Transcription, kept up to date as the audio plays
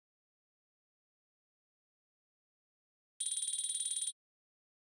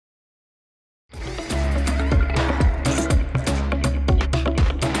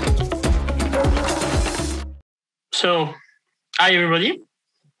So, hi everybody.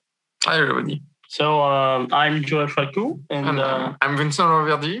 Hi everybody. So I'm Joel Falcou, and I'm Vincent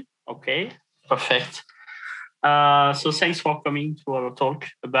Reverdy. Okay, perfect. So thanks for coming to our talk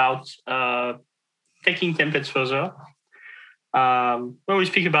about taking templates further. Where we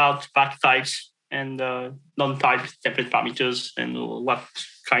speak about back types and non-type template parameters and what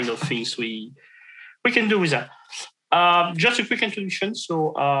kind of things we can do with that. Just a quick introduction.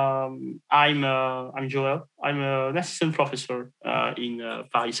 So I'm Joel. I'm an assistant professor in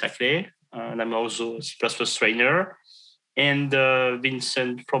Paris-Saclay, and I'm also a C++ trainer. And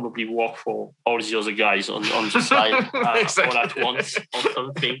Vincent probably worked for all the other guys on the side Exactly. all at once or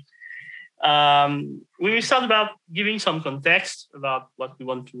something. We will start about giving some context about what we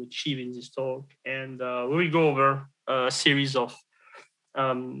want to achieve in this talk, and we will go over a series of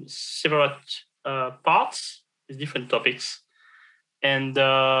several parts with different topics. And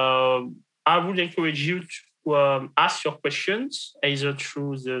I would encourage you to ask your questions either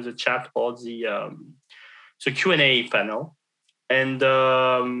through the chat or the Q&A panel. And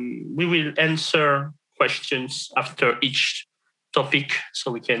we will answer questions after each topic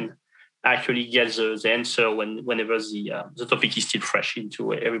so we can actually get the answer whenever the topic is still fresh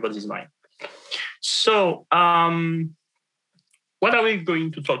into everybody's mind. So what are we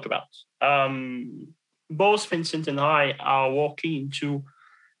going to talk about? Both Vincent and I are working into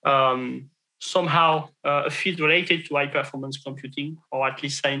somehow a field related to high performance computing, or at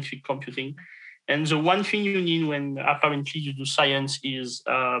least scientific computing. And the one thing you need when apparently you do science is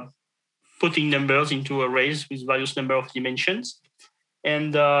putting numbers into arrays with various number of dimensions.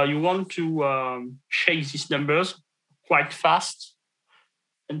 And you want to shake these numbers quite fast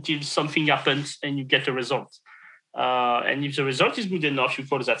until something happens and you get a result. And if the result is good enough, you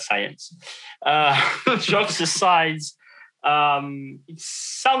call that science. Jokes aside, it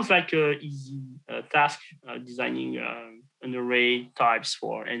sounds like an easy task, designing an array types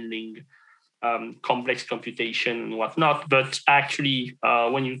for handling complex computation and whatnot. But actually,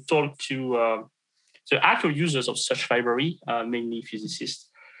 when you talk to the actual users of such library, mainly physicists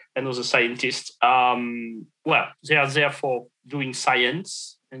and other scientists, well, they are there for doing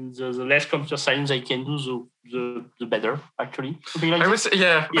science, and the less computer science they can do, the better, actually. I would say,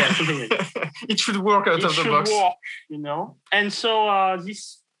 yeah. Yeah, something like that. It should work out of the box. It should work, you know. And so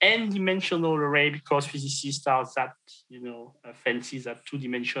this n-dimensional array, because physicists are that, fancy that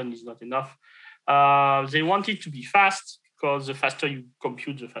 2-dimension is not enough. They want it to be fast, because the faster you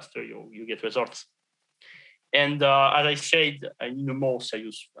compute, the faster you get results. And as I said, in a more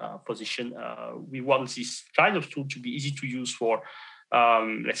serious position, we want this kind of tool to be easy to use for,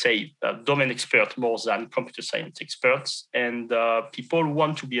 let's say, domain experts more than computer science experts, and people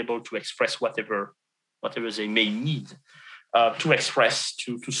want to be able to express whatever they may need to express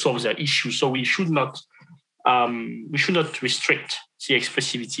to solve their issue. So we should not restrict the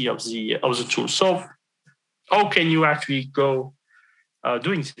expressivity of the tool. So how can you actually go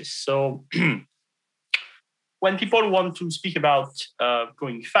doing this? So when people want to speak about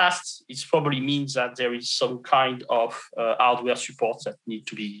going fast, it probably means that there is some kind of hardware support that need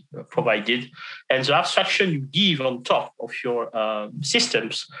to be provided. And the abstraction you give on top of your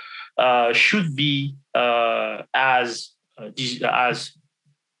systems should be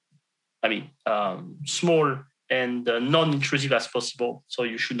small and non-intrusive as possible. So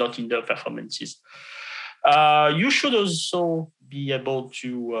you should not hinder performances. You should also be able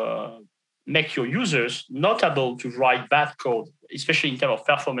to make your users not able to write bad code, especially in terms of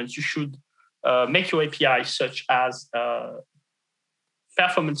performance. You should make your API such as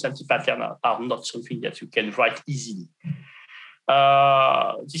performance anti-pattern are not something that you can write easily.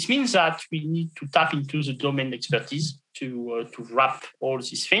 This means that we need to tap into the domain expertise to wrap all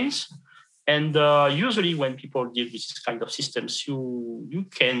these things. And usually when people deal with this kind of systems, you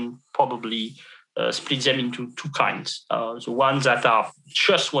can probably split them into two kinds. The ones that are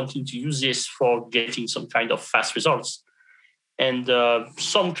just wanting to use this for getting some kind of fast results, and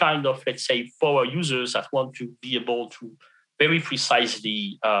some kind of, let's say, power users that want to be able to very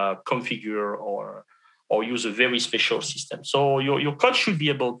precisely configure or use a very special system. So your code should be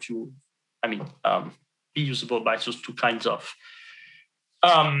able to, be usable by those two kinds of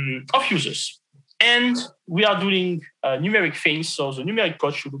users. And we are doing numeric things, so the numeric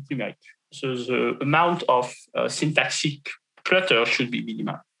code should look numeric. So the amount of syntactic clutter should be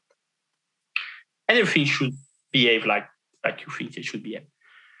minimal. And everything should behave like you think it should behave.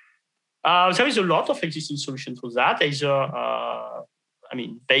 There is a lot of existing solutions for that, either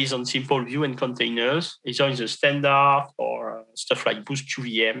based on simple view and containers, either in the standard or stuff like Boost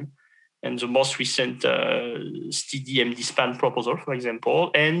QVM, and the most recent STD mdspan proposal, for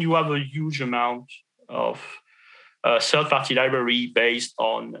example. And you have a huge amount of third-party library based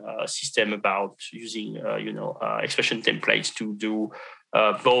on a system about using, expression templates to do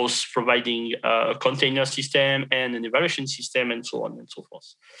both providing a container system and an evaluation system and so on and so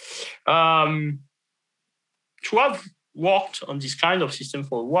forth. To have worked on this kind of system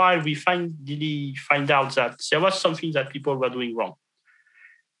for a while, we finally find out that there was something that people were doing wrong.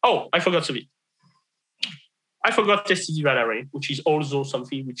 Oh, I forgot something. I forgot tested eval array, which is also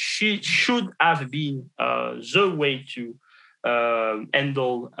something which should have been the way to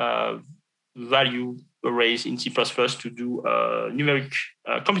handle value arrays in C++ to do numeric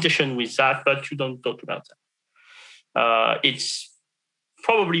computation with that, but you don't talk about that. It's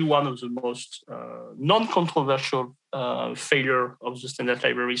probably one of the most non-controversial failure of the standard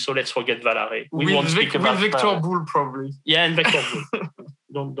library. So let's forget val array. We won't speak about vector bool probably. Yeah, and vector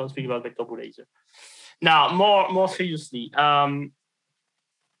bool. Don't speak about vector bool either. Now, more seriously,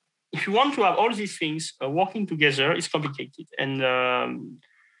 if you want to have all these things working together, it's complicated. And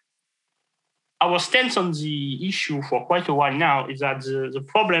our stance on the issue for quite a while now is that the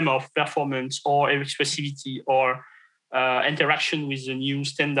problem of performance or expressivity or interaction with the new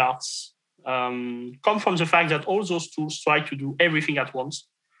standards come from the fact that all those tools try to do everything at once.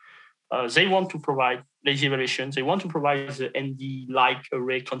 They want to provide lazy evaluations. They want to provide the ND-like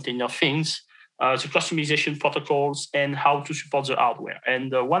array container things, the customization protocols, and how to support the hardware.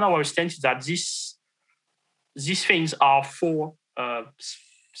 And one of our stance is that these things are four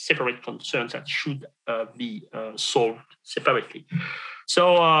separate concerns that should be solved separately.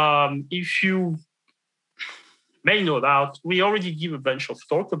 So if you may know about, we already give a bunch of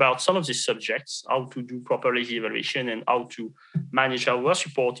talk about some of these subjects, how to do proper lazy evaluation and how to manage our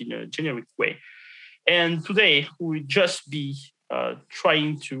support in a generic way. And today we'll just be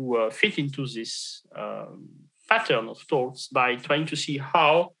trying to fit into this pattern of thoughts by trying to see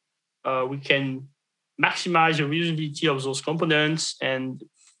how we can maximize the reusability of those components and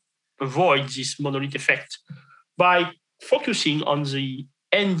avoid this monolith effect by focusing on the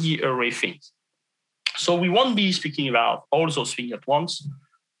ND array things. So we won't be speaking about all those things at once.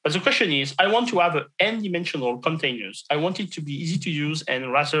 But the question is, I want to have n-dimensional containers. I want it to be easy to use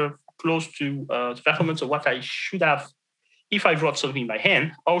and rather close to the performance of what I should have if I wrote something by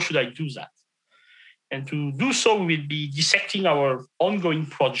hand. How should I do that? And to do so, we will be dissecting our ongoing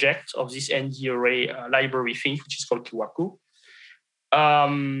project of this ND array library thing, which is called Falcou,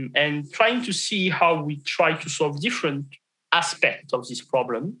 and trying to see how we try to solve different aspects of this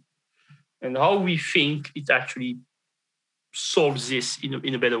problem and how we think it actually solves this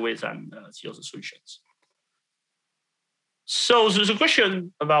in a better way than the other solutions. So the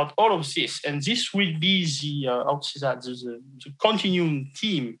question about all of this, and this will be the continuing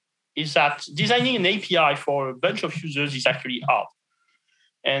theme, is that designing an API for a bunch of users is actually hard.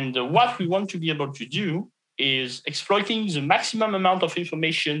 And what we want to be able to do is exploiting the maximum amount of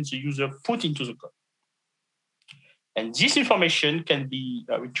information the user put into the code. And this information can be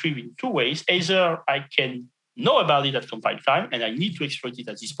retrieved in two ways. Either I can know about it at compile time, and I need to exploit it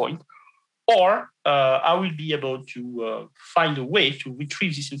at this point, or I will be able to find a way to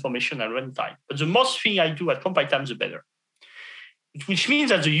retrieve this information at runtime. But the most thing I do at compile time, the better. Which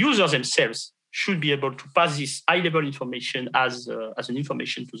means that the users themselves should be able to pass this high-level information as an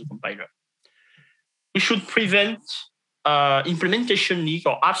information to the compiler. We should prevent implementation leak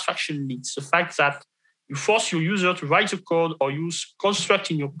or abstraction leaks, the fact that you force your user to write the code or use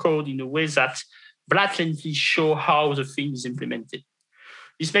construct in your code in a way that blatantly show how the thing is implemented.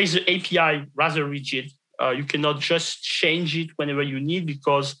 This makes the API rather rigid. You cannot just change it whenever you need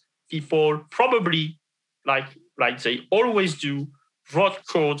because people probably, like they always do, wrote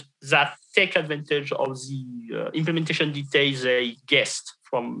code that take advantage of the implementation details they guessed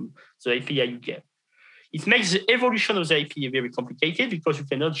from the API you get. It makes the evolution of the API very complicated because you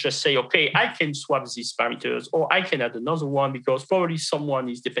cannot just say, okay, I can swap these parameters or I can add another one because probably someone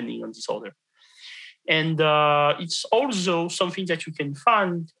is depending on this other. And it's also something that you can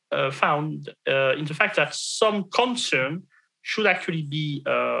found in the fact that some concern should actually be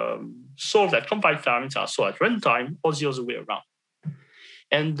solved at compile time, so at runtime, or the other way around.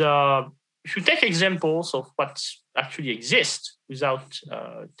 And if you take examples of what actually exists without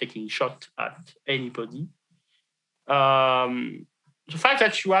taking a shot at anybody, the fact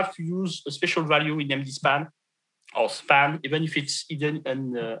that you have to use a special value in mdspan or span, even if it's hidden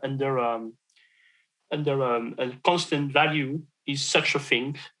under a constant value, is such a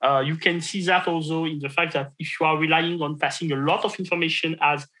thing. You can see that also in the fact that if you are relying on passing a lot of information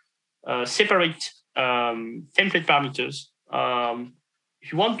as separate template parameters,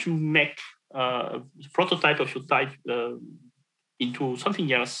 if you want to make a prototype of your type into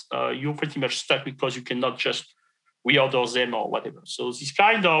something else, you're pretty much stuck because you cannot just reorder them or whatever. So this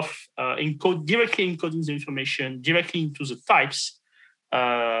kind of directly encoding the information directly into the types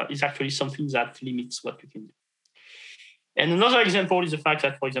is actually something that limits what you can do. And another example is the fact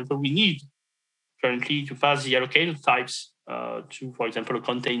that, for example, we need currently to pass the allocated types to, for example, a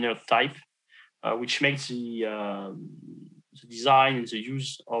container type, which makes the design and the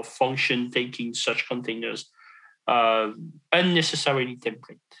use of function taking such containers unnecessarily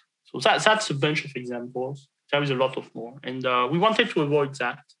template. So that's a bunch of examples. There is a lot of more. And we wanted to avoid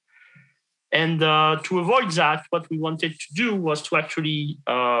that. And to avoid that, what we wanted to do was to actually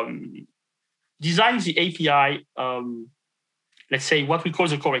design the API, let's say what we call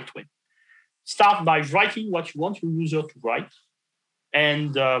the correct way. Start by writing what you want your user to write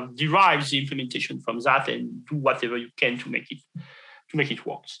and derive the implementation from that and do whatever you can to make it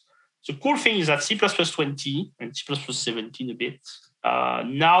work. The cool thing is that C++20 and C++17 a bit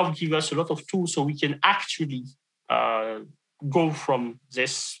now give us a lot of tools so we can actually go from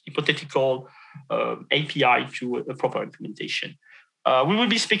this hypothetical API to a proper implementation. We will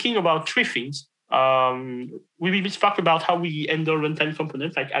be speaking about three things. We will talk about how we handle runtime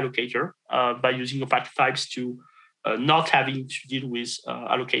components like allocator by using opaque types to not having to deal with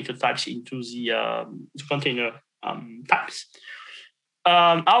allocated types into the container types.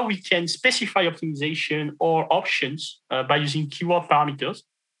 How we can specify optimization or options by using keyword parameters,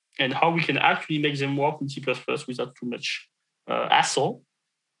 and how we can actually make them work in C++ without too much hassle.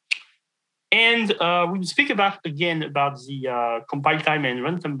 And we will speak again about the compile time and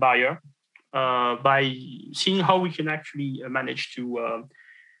runtime barrier by seeing how we can actually manage to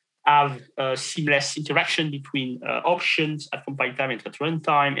have a seamless interaction between options at compile time and at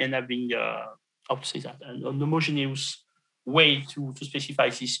runtime, and having how to say that, an homogeneous way to specify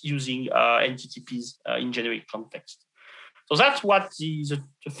this using NTTPs in generic context. So that's what the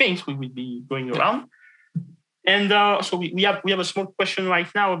things we will be going around. And so we have a small question right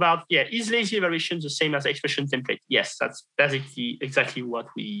now about, is lazy evaluation the same as expression template? Yes, that's basically exactly what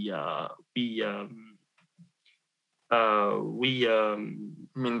we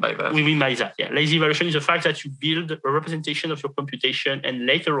mean by that. We mean by that, yeah. Lazy evaluation is the fact that you build a representation of your computation and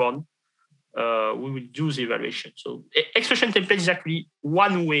later on we will do the evaluation. So expression template is actually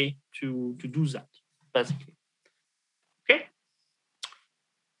one way to do that, basically. Okay.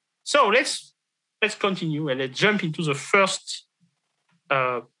 So let's continue and let's jump into the first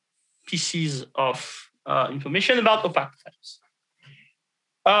pieces of information about opaque types.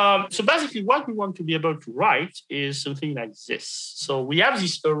 So basically what we want to be able to write is something like this. So we have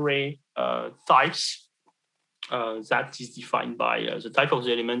this array types that is defined by the type of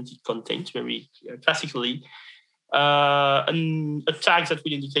the element it contains, very classically. A tag that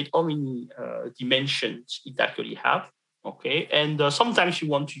will indicate how many dimensions it actually have. Okay, and sometimes you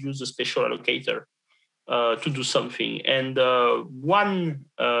want to use a special allocator to do something. And one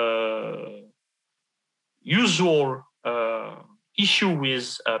usual issue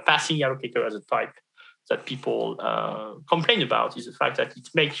with passing allocator as a type that people complain about is the fact that it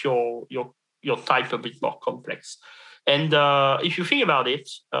makes your type a bit more complex. And if you think about it,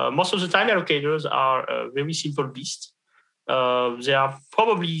 most of the time allocators are a very simple beast. They are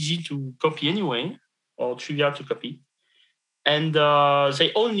probably easy to copy anyway, or trivial to copy. And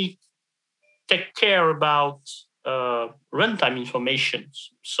they only take care about runtime information.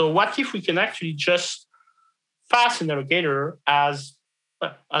 So what if we can actually just pass an allocator as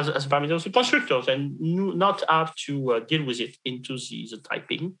parameters to constructors and not have to deal with it into the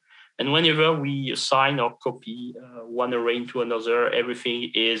typing? And whenever we assign or copy one array into another,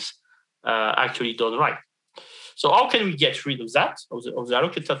 everything is actually done right. So how can we get rid of that, of the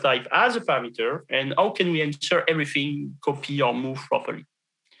allocator type as a parameter, and how can we ensure everything copy or move properly?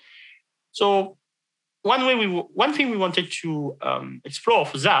 So one thing we wanted to explore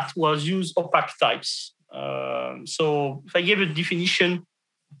for that was use opaque types. So if I give a definition,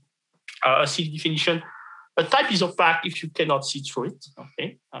 a C definition, a type is opaque if you cannot see through it.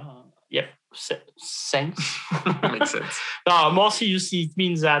 Okay. Thanks. Makes sense. Mostly you see it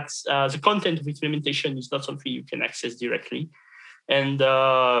means that the content of implementation is not something you can access directly. And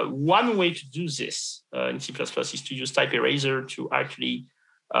one way to do this in C++ is to use type erasure to actually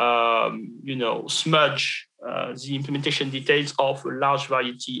smudge the implementation details of a large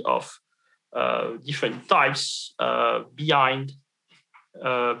variety of different types behind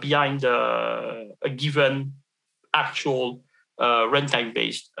a given actual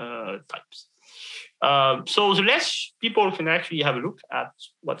runtime-based types. So the less people can actually have a look at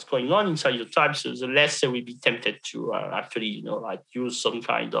what's going on inside the types, the less they will be tempted to actually, use some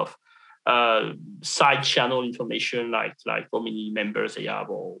kind of side channel information, like how many members they have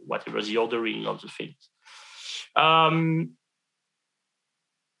or whatever the ordering of the things.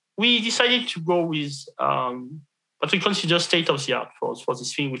 We decided to go with what we consider state of the art for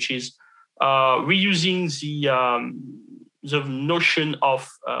this thing, which is reusing the notion of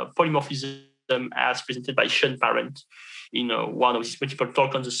polymorphism as presented by Sean Parent in one of his multiple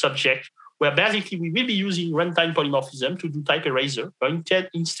talks on the subject, where basically we will be using runtime polymorphism to do type erasure, but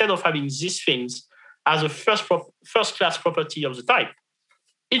instead of having these things as a first-class property of the type,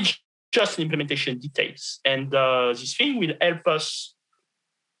 it's just an implementation details. And this thing will help us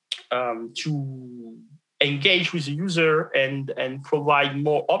to engage with the user and provide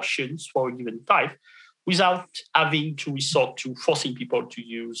more options for a given type without having to resort to forcing people to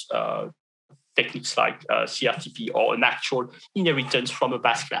use techniques like CRTP or an actual inheritance from a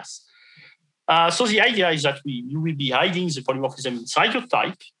base class. So the idea is that you will be hiding the polymorphism inside your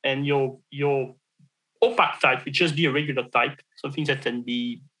type, and your opaque type will just be a regular type, something that can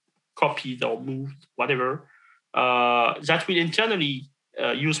be copied or moved, whatever, that will internally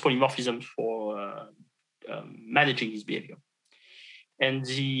use polymorphism for managing his behavior. And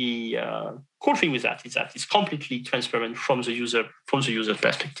the cool thing with that is that it's completely transparent from the user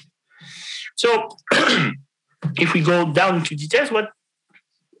perspective. So if we go down into details, what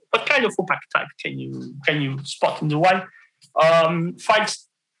kind of opaque type can you spot in the wild?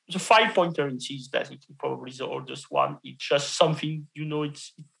 The file pointer in C is basically probably the oldest one. It's just something,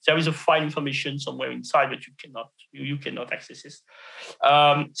 there is a file information somewhere inside, but you cannot access it.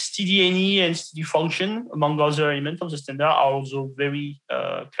 stdne and std function, among other elements of the standard, are also very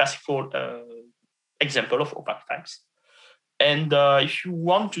classical example of opaque types. And if you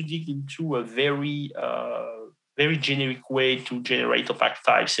want to dig into a very generic way to generate opaque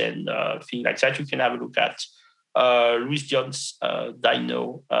types and things like that, you can have a look at Louis Dion's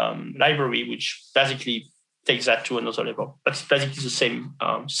Dino library, which basically takes that to another level. But it's basically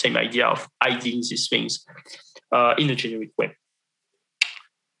the same idea of hiding these things in a generic way.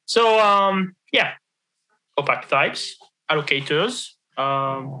 So opaque types, allocators.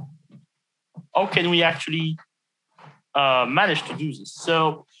 How can we actually manage to do this?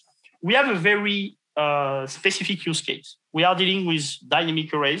 So we have a very specific use case. We are dealing with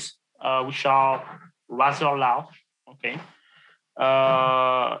dynamic arrays, which are rather large, okay,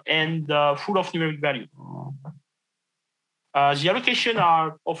 and full of numeric value. The allocation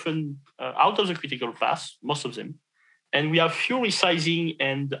are often out of the critical path, most of them, and we have few resizing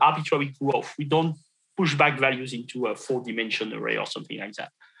and arbitrary growth. We don't push back values into a 4-dimensional array or something like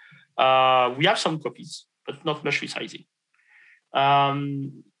that. We have some copies, but not much resizing.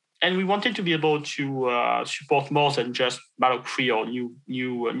 And we wanted to be able to support more than just malloc-free or new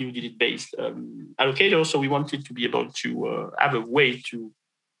delete-based allocators. So we wanted to be able to have a way to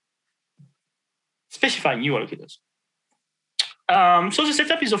specify new allocators. So the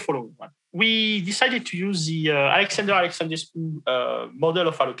setup is the following one. We decided to use the Alexander-Alexandrescu model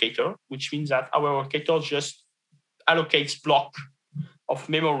of allocator, which means that our allocator just allocates block of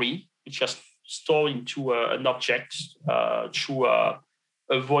memory, which just stored into an object through a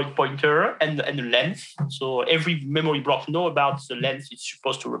void pointer and a length. So every memory block knows about the length it's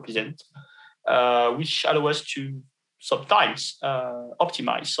supposed to represent, which allows us to sometimes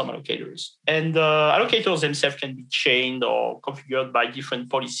optimize some allocators. And allocators themselves can be chained or configured by different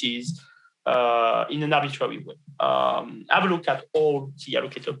policies in an arbitrary way. Have a look at all the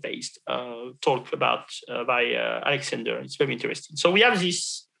allocator-based talk about by Alexander. It's very interesting. So we have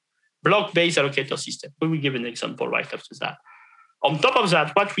this block-based allocator system. We will give an example right after that. On top of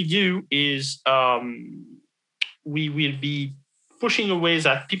that, what we do is we will be pushing a way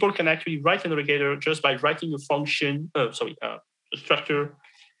that people can actually write an allocator just by writing a function, a structure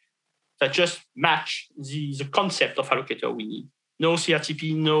that just match the concept of allocator we need. No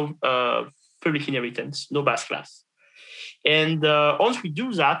CRTP, no public inheritance, no base class. And once we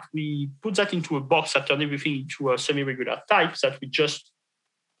do that, we put that into a box that turns everything into a semi-regular type that we just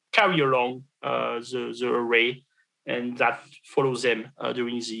carry along the array, and that follows them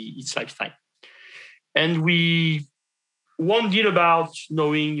during its lifetime. And we won't deal about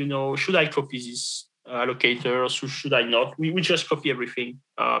knowing, should I copy this allocator or should I not? We just copy everything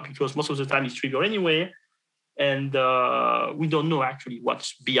because most of the time it's trivial anyway, and we don't know actually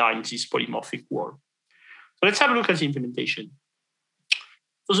what's behind this polymorphic wall. So let's have a look at the implementation.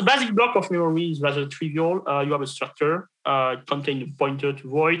 So the basic block of memory is rather trivial. You have a structure, it contains a pointer to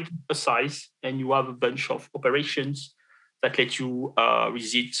void, a size, and you have a bunch of operations that let you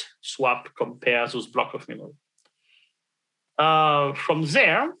reset, swap, compare those blocks of memory. From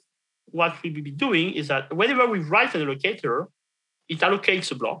there, what we will be doing is that whenever we write an allocator, it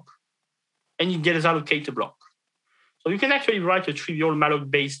allocates a block and it desallocates a block. So you can actually write a trivial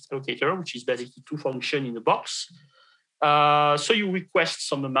malloc-based allocator, which is basically two functions in a box. So you request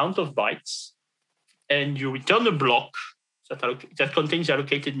some amount of bytes, and you return a block that contains the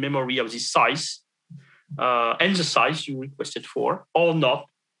allocated memory of this size, and the size you requested for, or not.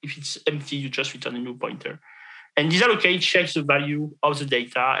 If it's empty, you just return a new pointer. And this allocate checks the value of the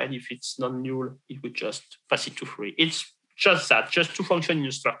data, and if it's non-null, it would just pass it to free. It's just that, just two functions in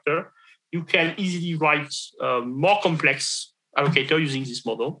a structure. You can easily write more complex allocator using this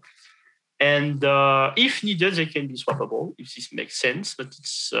model. And if needed, they can be swappable, if this makes sense, but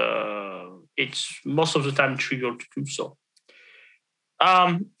it's most of the time trivial to do so.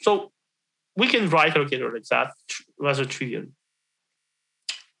 So we can write allocator like that, rather trivial.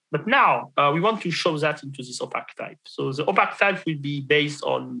 But now we want to show that into this opaque type. So the opaque type will be based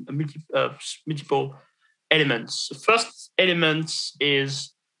on multiple elements. The first element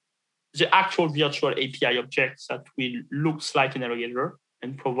is the actual virtual API object that will look like an allocator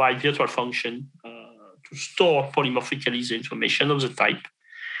and provide virtual function to store polymorphically the information of the type.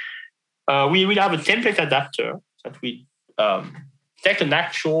 We will have a template adapter that will take an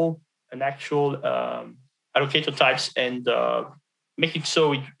actual allocator types and make it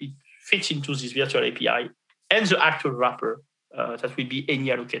so it fits into this virtual API and the actual wrapper that will be any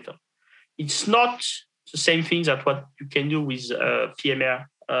allocator. It's not the same thing that what you can do with PMR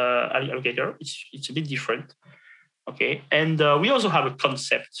allocator. It's a bit different. Okay, and we also have a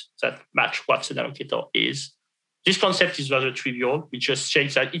concept that match what an allocator is. This concept is rather trivial. We just check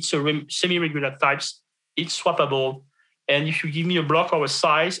that it's a semi-regular types, it's swappable, and if you give me a block or a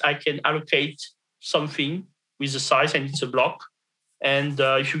size, I can allocate something with the size and it's a block. And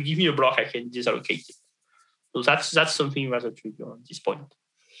if you give me a block, I can disallocate it. So that's something rather trivial at this point.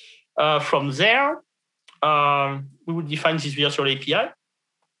 From there, we would define this virtual API,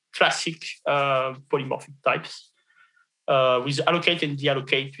 classic polymorphic types, with allocate and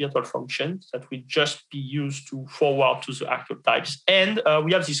deallocate virtual functions that will just be used to forward to the actual types. And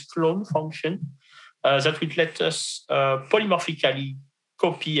we have this clone function that will let us polymorphically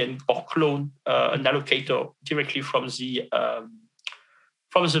copy or clone an allocator directly from the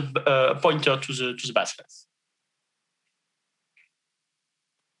pointer to the base class.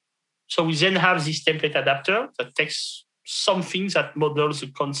 So we then have this template adapter that takes something that models the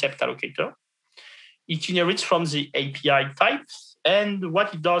concept allocator. It inherits from the API type, and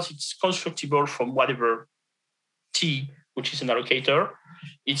what it does, it's constructible from whatever T, which is an allocator.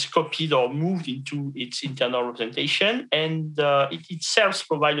 It's copied or moved into its internal representation, and it itself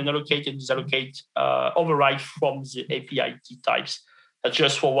provides an allocate and disallocate override from the API T types that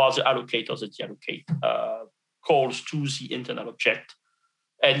just forwards the allocate or the deallocate calls to the internal object,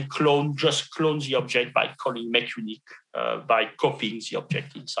 and just clone the object by calling make unique by copying the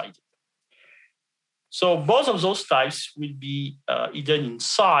object inside it. So both of those types will be hidden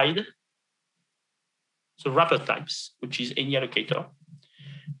inside the wrapper types, which is any allocator.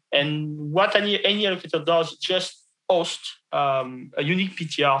 And what any allocator does, just host a unique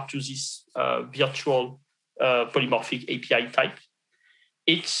PTR to this virtual polymorphic API type.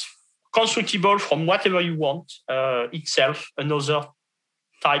 It's constructible from whatever you want itself, another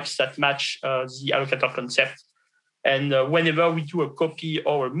types that match the allocator concept. And whenever we do a copy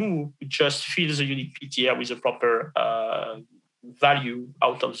or a move, we just fill the unique PTR with a proper value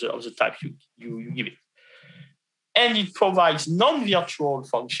out of the type you give it. And it provides non-virtual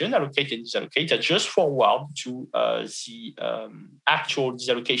function, allocate and disallocate, that just forward to the actual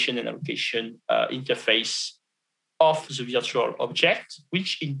disallocation and allocation interface of the virtual object,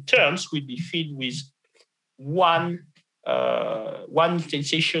 which in turns will be filled with one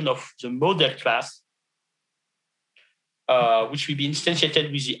instantiation of the model class, which will be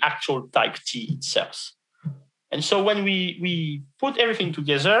instantiated with the actual type T itself. And so when we put everything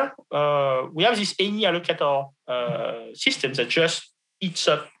together, we have this any allocator system that just eats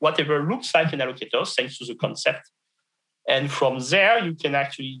up whatever looks like an allocator, thanks to the concept. And from there, you can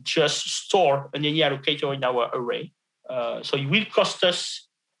actually just store an any allocator in our array. So it will cost us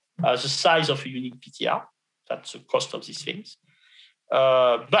the size of a unique PTR. That's the cost of these things.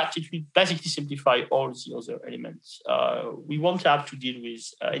 But it will basically simplify all the other elements. We won't have to deal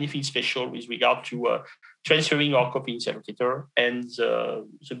with anything special with regard to transferring or copying the allocator, and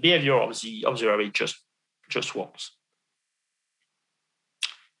the behavior of the array just works.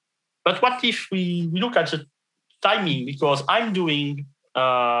 But what if we look at the timing? Because I'm doing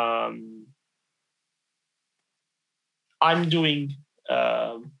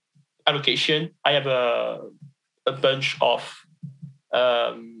allocation. I have a bunch of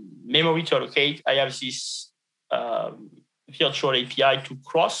memory to allocate. I have this virtual API to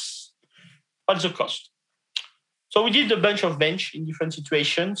cross. What's the cost? So we did a bunch of bench in different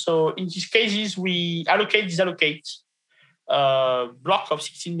situations. So in these cases, we disallocate block of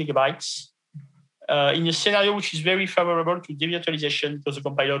 16 megabytes in a scenario which is very favorable to devirtualization because the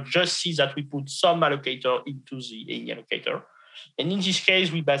compiler just sees that we put some allocator into the any allocator. And in this case,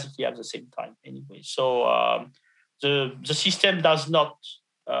 we basically have the same time anyway. So the system does not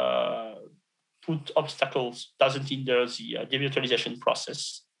put obstacles, doesn't hinder the devirtualization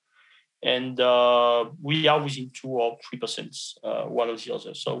process. And we are within 2 or 3% one or the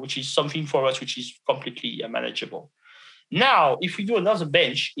other. So which is something for us which is completely manageable. Now, if we do another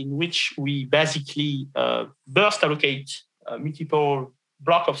bench in which we basically burst allocate multiple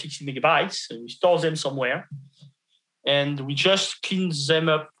block of 60 megabytes, and we store them somewhere, and we just clean them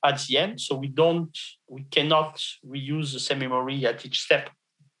up at the end, so we cannot reuse the same memory at each step.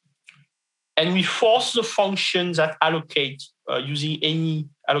 And we force the functions that allocate using any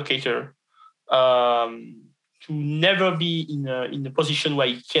allocator to never be in a position where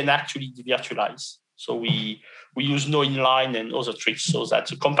it can actually devirtualize. So we use no inline and other tricks so that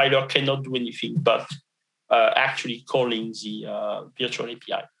the compiler cannot do anything but actually calling the virtual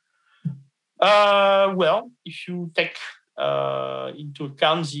API. Well, if you take into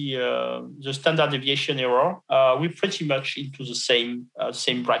account the standard deviation error, we're pretty much into the same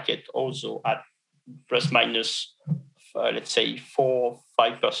bracket also at plus minus, let's say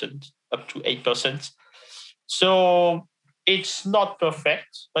 4-5% up to 8%. So it's not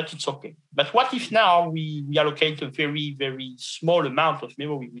perfect, but it's okay. But what if now we allocate a very, very small amount of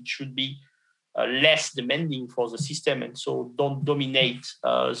memory, which should be less demanding for the system, and so don't dominate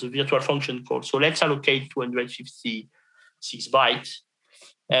the virtual function call. So let's allocate 256 bytes,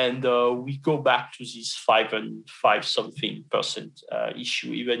 and we go back to this 5%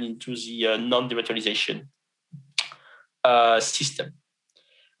 issue, even into the non-devirtualization system.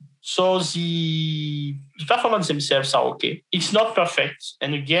 So the performance themselves are okay. It's not perfect.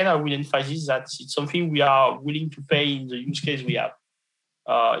 And again, I will emphasize that it's something we are willing to pay in the use case we have.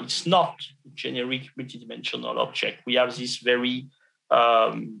 It's not a generic multidimensional object. We have these very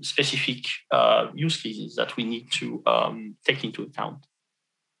specific use cases that we need to take into account.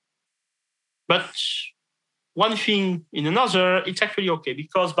 But one thing in another, it's actually okay,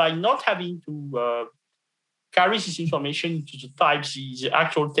 because by not having to carry this information into the type, the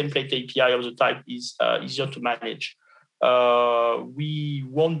actual template API of the type is easier to manage. We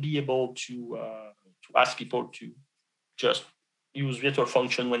won't be able to ask people to just use virtual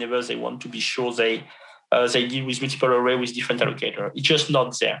function whenever they want to be sure they deal with multiple array with different allocator. It's just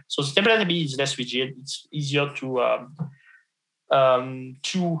not there. So the template API is less rigid. It's easier to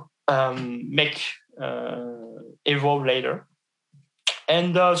make evolve later.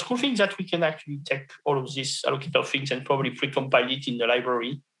 And the cool thing is that we can actually take all of these allocator things and probably pre-compile it in the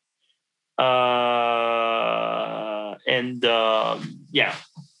library. Yeah,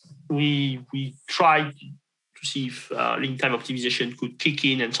 we tried to see if link time optimization could kick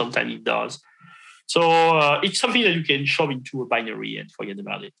in, and sometimes it does. So it's something that you can shove into a binary and forget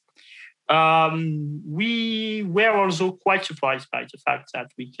about it. We were also quite surprised by the fact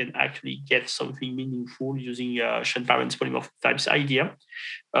that we can actually get something meaningful using Sean Parent's polymorphic types idea.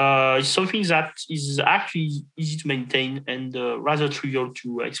 It's something that is actually easy to maintain and rather trivial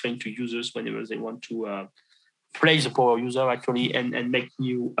to explain to users whenever they want to place a power user actually and make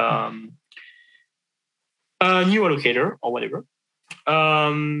new allocator or whatever.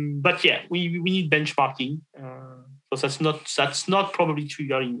 But yeah, we need benchmarking. So that's not probably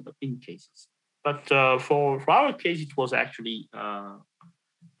trivial in cases. But for our case, it was actually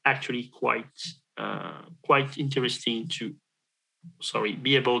quite interesting to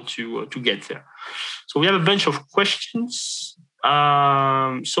be able to get there. So we have a bunch of questions.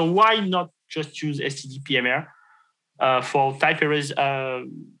 So why not just use std-pmr for type erase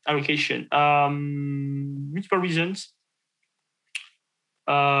allocation? Multiple reasons.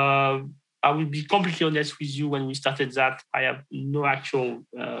 I will be completely honest with you. When we started that, I have no actual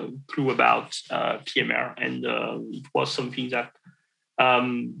clue about PMR, and it was something that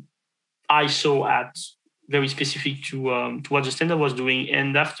I saw at very specific to what the standard was doing.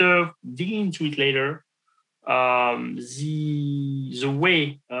 And after digging into it later, the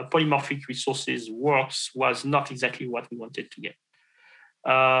way polymorphic resources works was not exactly what we wanted to get.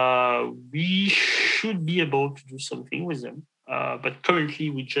 We should be able to do something with them. But currently,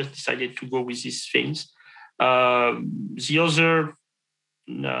 we just decided to go with these things. The other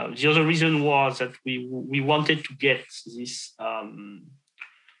reason was that we wanted to get this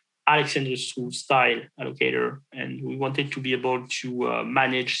Alexander Stroop style allocator, and we wanted to be able to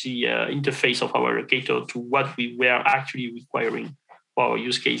manage the interface of our allocator to what we were actually requiring for our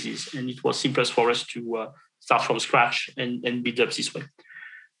use cases. And it was simplest for us to start from scratch and build up this way.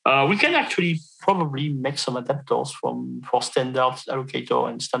 We can actually probably make some adapters for standard allocator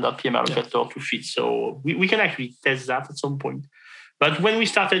and standard PM allocator to fit. So we can actually test that at some point. But when we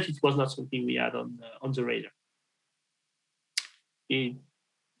started, it was not something we had on the radar. If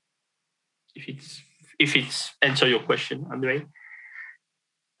it's answer your question, Andre.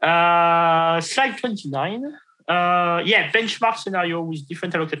 Slide 29. Benchmark scenario with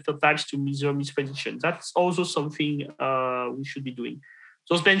different allocator types to measure misprediction. That's also something we should be doing.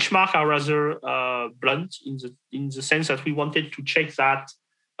 Those benchmarks are rather blunt in the sense that we wanted to check that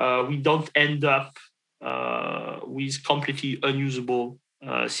we don't end up with completely unusable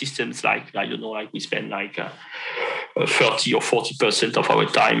systems like we spend like 30 or 40% of our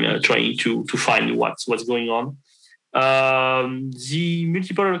time trying to find what's going on. The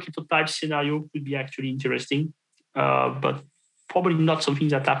multiple allocator type scenario could be actually interesting, but probably not something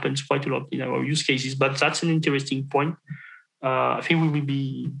that happens quite a lot in our use cases. But that's an interesting point. I think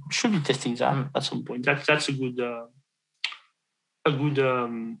we should be testing that at some point. That's a good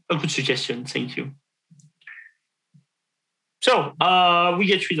suggestion. Thank you. So we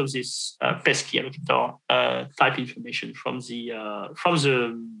get rid of this pesky allocator type information from the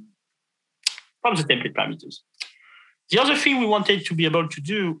template parameters. The other thing we wanted to be able to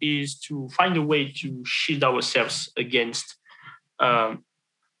do is to find a way to shield ourselves against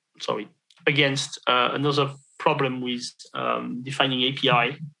another problem with defining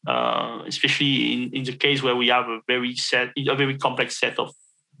API, especially in the case where we have a very complex set of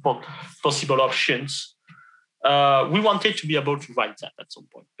possible options. We wanted to be able to write that at some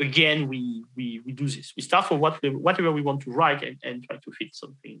point. Again, we do this. We start for whatever we want to write and try to fit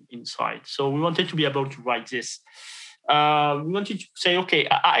something inside. So we wanted to be able to write this. We wanted to say, okay,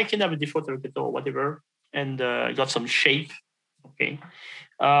 I can have a default allocator or whatever, and got some shape. Okay.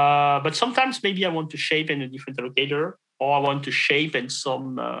 But sometimes maybe I want to shape in a different allocator, or I want to shape in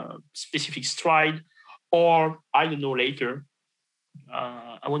some specific stride, or I don't know later.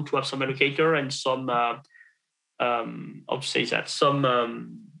 I want to have some allocator and some some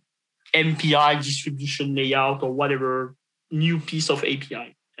MPI distribution layout or whatever new piece of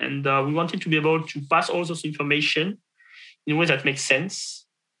API. And we wanted to be able to pass all those information in a way that makes sense.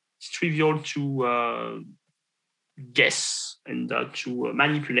 It's trivial to guess and to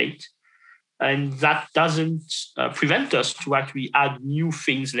manipulate. And that doesn't prevent us to actually add new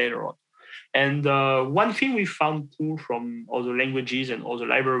things later on. And one thing we found cool from other languages and other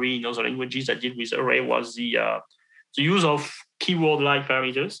library in other languages that did with array was the use of keyword-like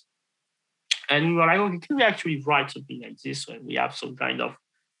parameters. And we were like, okay, can we actually write something like this when we have some kind of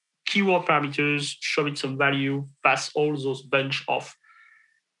keyword parameters, show it some value, pass all those bunch of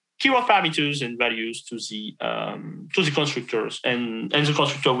keyword parameters and values to the constructors, and the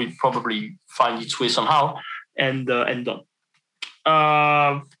constructor will probably find its way somehow and done.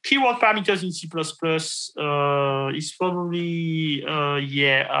 Keyword parameters in C++ is probably how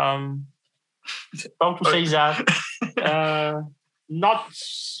to say that not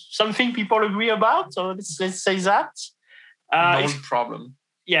something people agree about. So let's say that. No problem.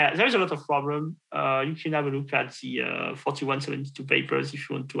 Yeah, there's a lot of problem. You can have a look at the 4172 papers if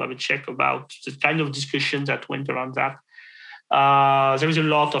you want to have a check about the kind of discussion that went around that. There is a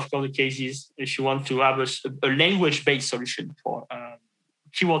lot of other cases if you want to have a language-based solution for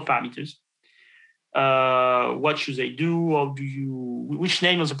keyword parameters. What should they do? Or which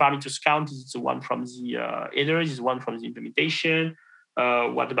name of the parameters count? Is it the one from the header? Is it the one from the implementation?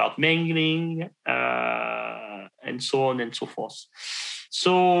 What about mangling? And so on and so forth.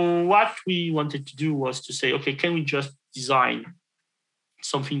 So what we wanted to do was to say, okay, can we just design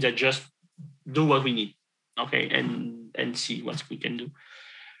something that just do what we need, okay, and see what we can do.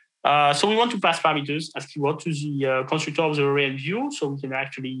 So we want to pass parameters as keyword to the constructor of the array and view, so we can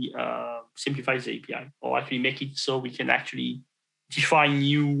actually simplify the API, or actually make it so we can actually define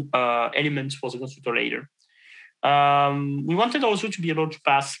new elements for the constructor later. We wanted also to be able to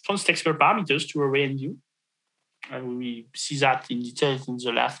pass const expert parameters to array and view. And we see that in detail in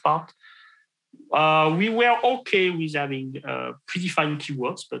the last part. We were okay with having predefined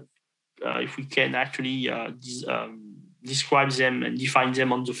keywords, but if we can actually describe them and define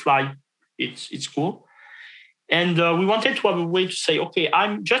them on the fly, it's cool. And we wanted to have a way to say, okay,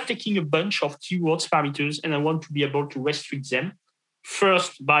 I'm just taking a bunch of keywords parameters and I want to be able to restrict them.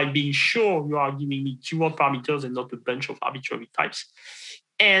 First, by being sure you are giving me keyword parameters and not a bunch of arbitrary types.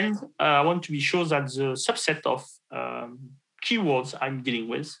 And I want to be sure that the subset of keywords I'm dealing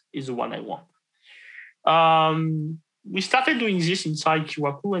with is the one I want. We started doing this inside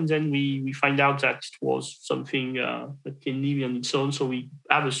Kwaku, and then we find out that it was something that can live on its own. So we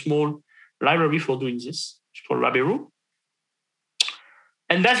have a small library for doing this, called Raberu.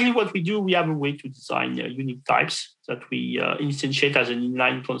 And basically what we do, we have a way to design unique types that we instantiate as an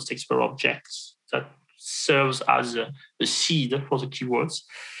inline const explorer object that serves as a seed for the keywords.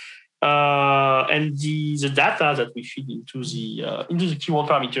 And the data that we feed into the keyword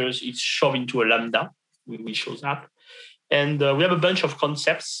parameters is shoved into a lambda. We will show that. And we have a bunch of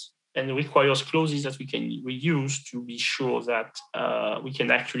concepts and it requires clauses that we can reuse to be sure that we can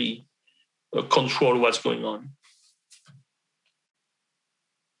actually control what's going on.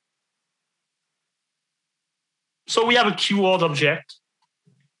 So we have a keyword object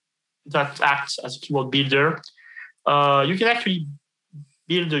that acts as a keyword builder. You can actually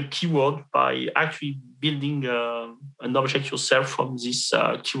build a keyword by actually building an object yourself from these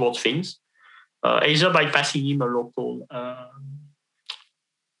keyword things, either by passing him a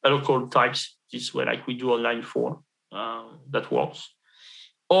local types, this way like we do on line 4, that works.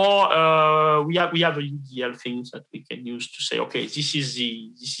 Or we have a UDL things that we can use to say, okay, this is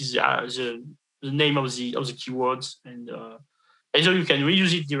the name of the keywords, and either you can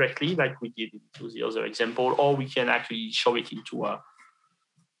reuse it directly, like we did into the other example, or we can actually show it into a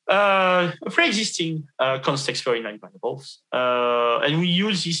pre-existing const explorer inline variables, and we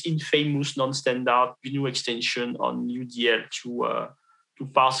use this infamous non-standard GNU extension on UDL to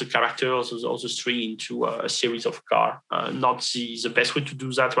parse the characters or the string into a series of char. Not the best way to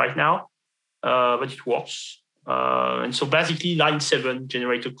do that right now, but it works. And so basically line 7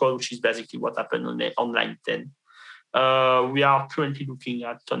 generates a code, which is basically what happened on line 10. We are currently looking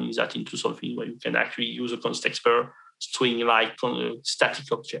at turning that into something where you can actually use a const explorer string like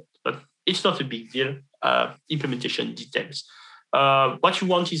static object, but it's not a big deal. Implementation details. What you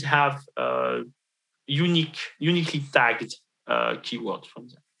want is have uniquely tagged keywords from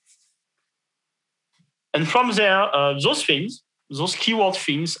there. And from there, those keyword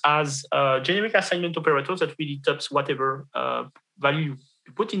things as generic assignment operators that will return whatever value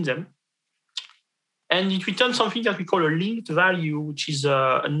you put in them. And it returns something that we call a linked value, which is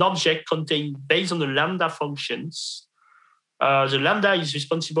an object contained based on the lambda functions. The lambda is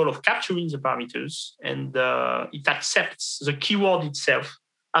responsible of capturing the parameters, and it accepts the keyword itself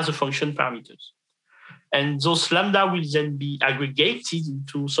as a function parameters. And those lambda will then be aggregated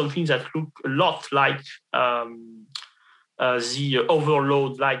into something that look a lot like the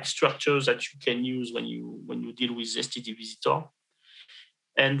overload-like structures that you can use when you deal with STD visitor.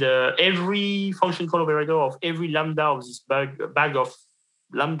 And every function call operator of every lambda of this bag of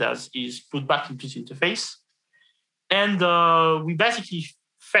lambdas is put back into the interface. And we basically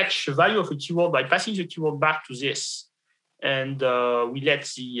fetch the value of a keyword by passing the keyword back to this. And we let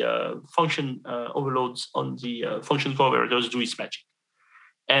the function overloads on the function call operators do its magic.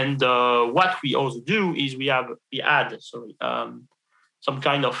 And what we also do is we add some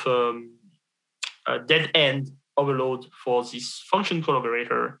kind of a dead end overload for this function call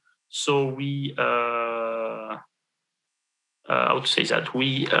operator. So we how to say that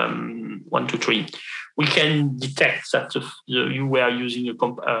we 1, 2, 3. We can detect that you were using a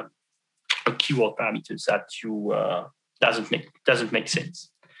keyword parameters that you doesn't make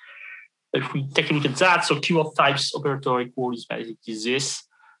sense. If we take a look at that, so keyword types operator equal is basically this.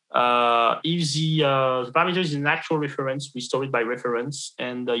 If the parameter is an actual reference, we store it by reference,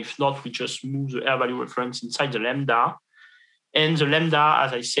 and if not, we just move the R value reference inside the lambda. And the lambda,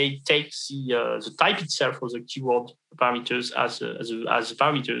 as I say, takes the type itself of the keyword parameters as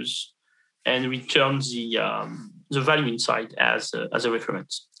parameters, and returns the value inside as a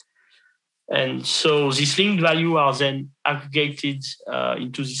reference. And so these linked values are then aggregated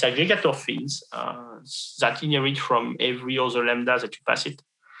into these aggregator things that inherit from every other lambda that you pass it.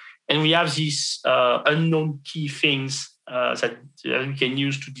 And we have these unknown key things that we can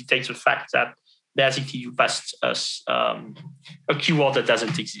use to detect the fact that basically you passed us a keyword that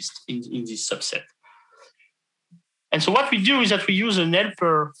doesn't exist in this subset. And so what we do is that we use an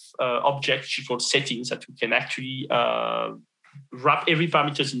helper object called settings that we can actually wrap every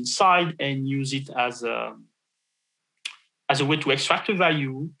parameters inside and use it as a way to extract a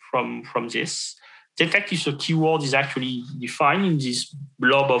value from this, detect if the keyword is actually defined in this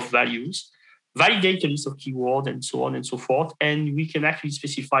blob of values, validate a list of keywords, and so on and so forth. And we can actually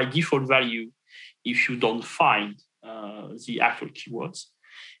specify default value if you don't find the actual keywords.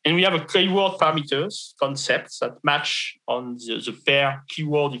 And we have a keyword parameters concepts that match on the pair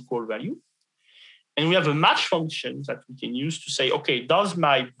keyword equal value. And we have a match function that we can use to say, okay, does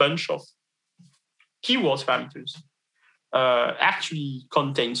my bunch of keywords parameters actually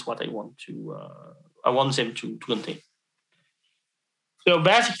contains what I want them to contain? So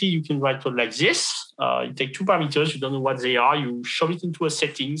basically, you can write code like this. You take two parameters, you don't know what they are, you shove it into a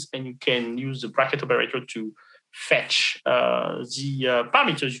settings, and you can use the bracket operator to fetch the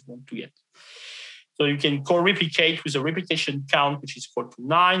parameters you want to get. So you can call replicate with a replication count, which is equal to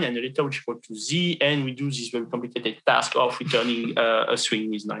 9, and a letter which is equal to z, and we do this very complicated task of returning a string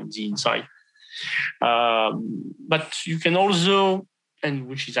with 9z inside. But you can also, and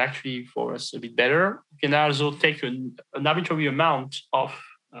which is actually for us a bit better, you can also take an arbitrary amount of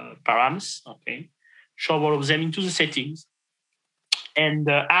params, okay, shove all of them into the settings, and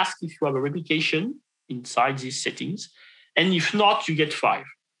ask if you have a replication inside these settings. And if not, you get 5.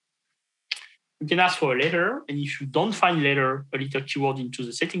 You can ask for a letter, and if you don't find letter, a little keyword into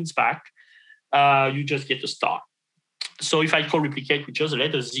the settings pack, you just get a star. So if I call replicate with just the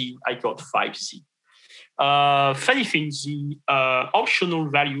letter z, I got 5z. Funny thing, the optional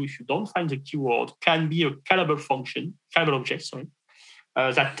value, if you don't find the keyword, can be a callable function, callable object, sorry,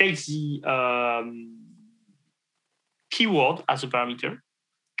 that takes the keyword as a parameter,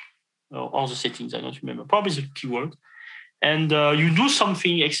 or the settings, I don't remember, probably the keyword. And you do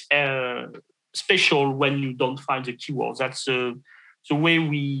something special when you don't find the keyword. That's the way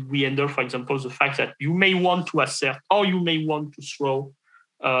we handle, for example, the fact that you may want to assert or you may want to throw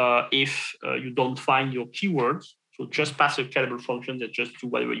if you don't find your keywords. So just pass a callable function that just do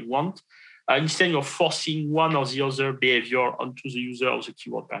whatever you want, instead of forcing one or the other behavior onto the user of the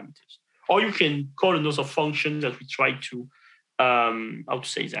keyword parameters. Or you can call another function that we try to, how to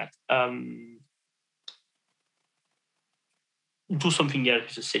say that, do something else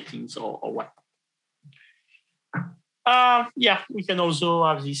with the settings or what. Yeah, we can also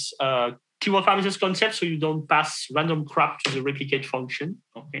have this keyword parameters concept, so you don't pass random crap to the replicate function,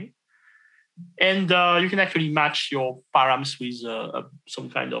 okay? And you can actually match your params with some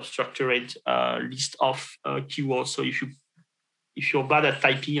kind of structured list of keywords. So if you're bad at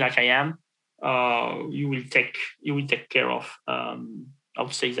typing like I am, you will take care of how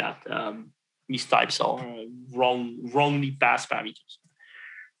to say that mistypes or wrongly passed parameters.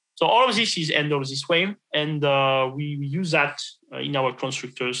 So all of this is handled this way, and we use that in our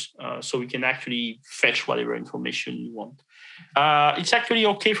constructors, so we can actually fetch whatever information you want. It's actually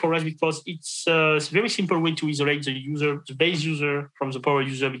okay for us because it's a very simple way to isolate the base user from the power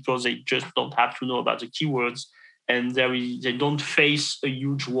user, because they just don't have to know about the keywords, and they don't face a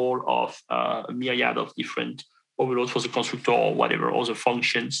huge wall of a myriad of different overloads for the constructor or whatever other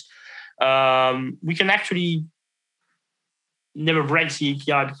functions. We can actually never break the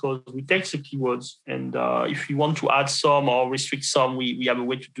API because we take the keywords, and if we want to add some or restrict some, we have a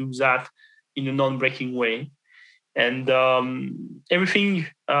way to do that in a non-breaking way. And everything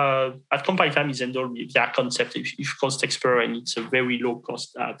at compile time is handled with that concept if cost expert, and it's a very low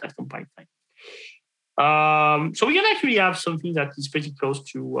cost at compile time. So we can actually have something that is pretty close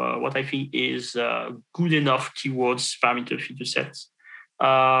to what I think is good enough keywords parameter feature sets.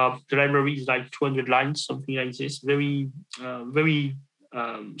 The library is like 200 lines, something like this, very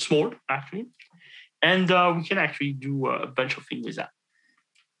small actually, and we can actually do a bunch of things with that.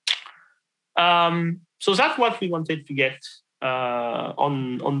 So that's what we wanted to get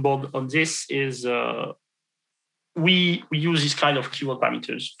on board on this is we use this kind of keyword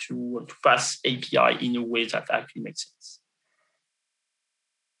parameters to pass API in a way that actually makes sense.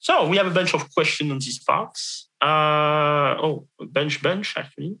 So we have a bunch of questions on these parts. A bunch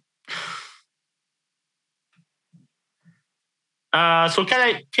actually. So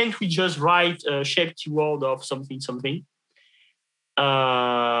can't we just write a shape keyword of something?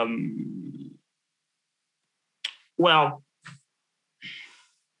 Well,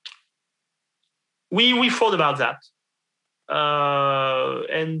 we thought about that,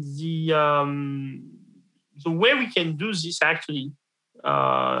 and the way we can do this actually,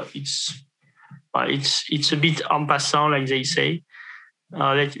 it's a bit en passant, like they say.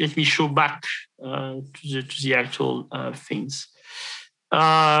 Let me show back to the actual things.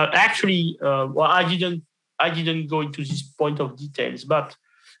 Actually, well, I didn't go into this point of details, but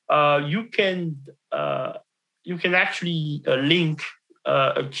you can actually link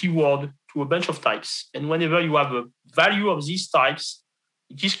a keyword to a bunch of types, and whenever you have a value of these types,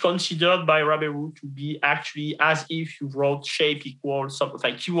 it is considered by Raberu to be actually as if you wrote shape equals something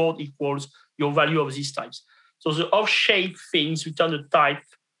like keyword equals your value of these types. So the of shape things return a type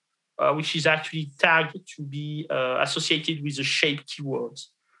which is actually tagged to be associated with the shape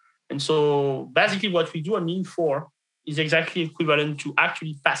keywords. And so basically what we do on in4 is exactly equivalent to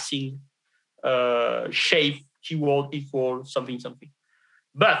actually passing shape keyword equals something.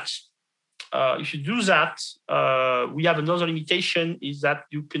 But if you do that, we have another limitation, is that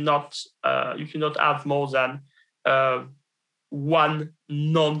you cannot have more than one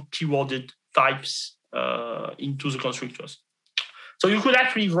non-keyworded types into the constructors. So you could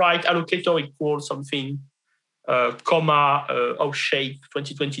actually write allocator equals something, comma, of shape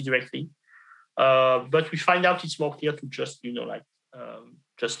 2020 directly. But we find out it's more clear to just,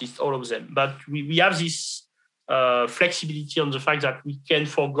 just list all of them. But we have this flexibility on the fact that we can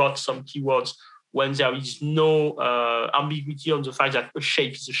forget some keywords when there is no ambiguity on the fact that a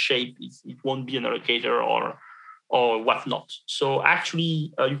shape is a shape. It won't be an allocator or whatnot. So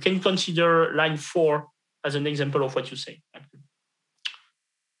actually, you can consider line 4 as an example of what you say.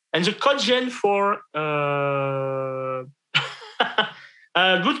 And the code gen for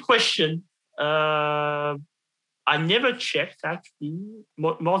good question. I never checked actually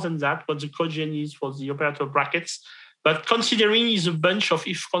more than that what the code gen is for the operator brackets. But considering is a bunch of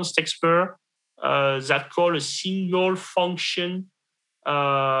if const expr that call a single function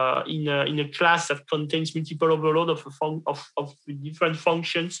in a class that contains multiple overload of different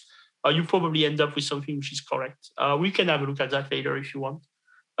functions, you probably end up with something which is correct. We can have a look at that later if you want.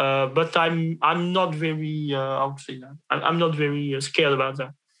 But I'm not very how to say that. I'm not very scared about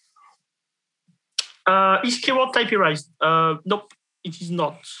that. Is keyword type erased? Nope, it is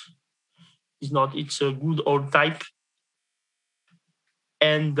not. It's not. It's a good old type.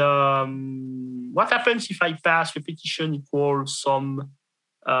 And what happens if I pass repetition equals some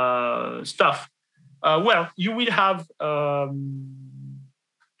stuff? Well, you will have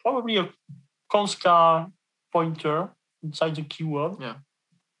probably a const pointer inside the keyword. Yeah.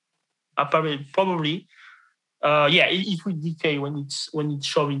 Probably. It will decay when it's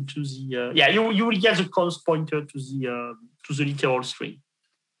shoved into the. You will get the const pointer to the literal string.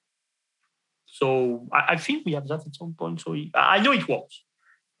 So I think we have that at some point. So I know it works.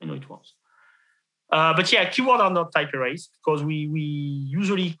 But yeah, keywords are not type erased because we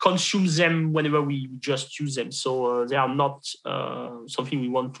usually consume them whenever we just use them. So they are not something we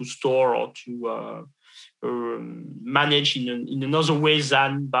want to store or to manage in another way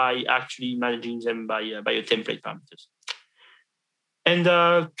than by actually managing them by a template parameters. And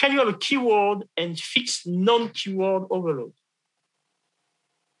can you have a keyword and fix non-keyword overload?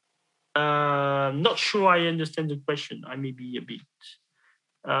 Not sure I understand the question. I may be a bit.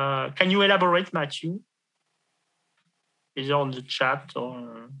 Can you elaborate, Matthew? Is it on the chat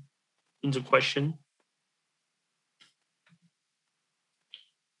or in the question?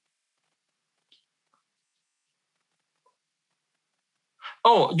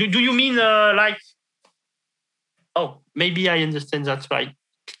 Oh, do you mean like? Oh, maybe I understand that right.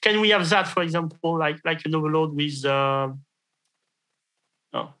 Can we have that, for example, like an overload with? Oh,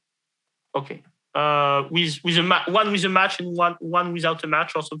 okay. With one with a match and one without a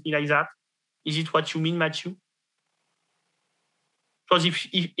match or something like that. Is it what you mean, Matthew? Because if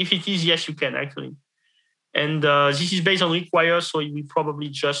it is, yes, you can actually. And this is based on require, so it will probably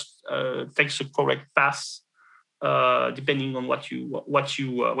just take the correct path depending on what you pass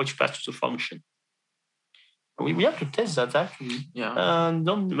to the function. We have to test that actually. Yeah.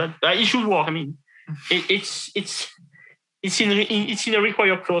 But it should work. I mean, it's in a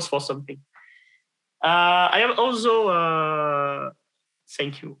require clause for something. I have also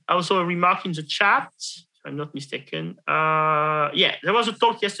thank you. Also a remark in the chat, if I'm not mistaken. There was a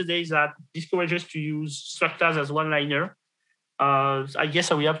talk yesterday that discourages to use structures as one-liner. I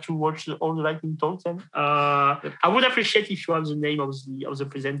guess we have to watch all the lightning talks then. I would appreciate if you have the name of the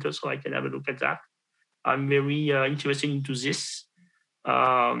presenter so I can have a look at that. I'm very interested into this. We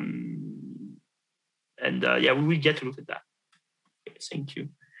will get to look at that. Okay, thank you.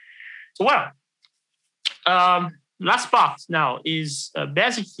 So, last part now is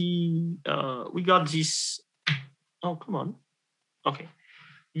basically we got this. Oh, come on. Okay.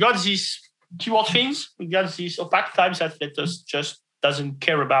 We got these keyword things. We got these opaque types that let us just doesn't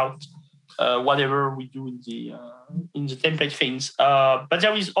care about whatever we do in the template things. But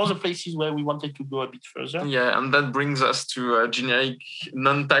there is other places where we wanted to go a bit further. Yeah, and that brings us to generic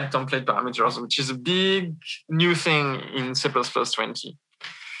non-type template parameters, which is a big new thing in C++20.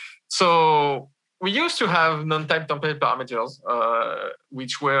 So we used to have non-type template parameters,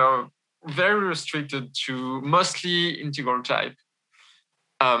 which were very restricted to mostly integral type,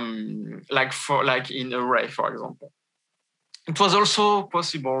 like in array, for example. It was also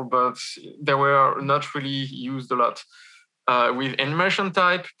possible, but they were not really used a lot with enumeration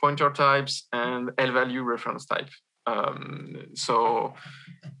type, pointer types, and L-value reference type. So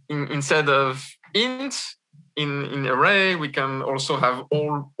instead of int in array, we can also have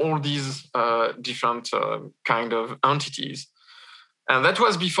all these different kind of entities. And that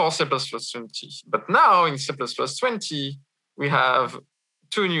was before C++20. But now in C++20, we have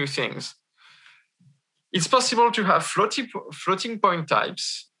two new things. it's possible to have floating point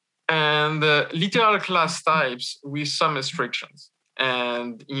types and literal class types with some restrictions.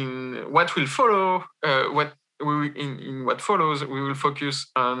 And in what will follow, in what follows, we will focus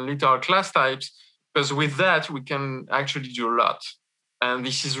on literal class types, because with that we can actually do a lot. And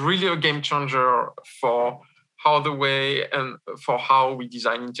this is really a game changer for how we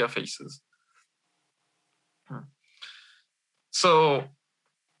design interfaces. So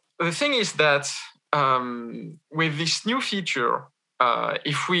the thing is that with this new feature,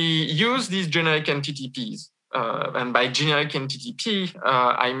 if we use these generic NTTPs, and by generic NTTP,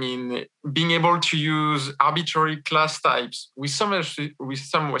 I mean being able to use arbitrary class types with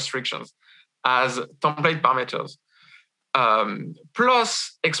some restrictions as template parameters,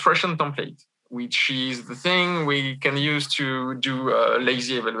 plus expression template, which is the thing we can use to do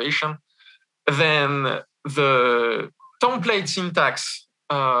lazy evaluation, then the template syntax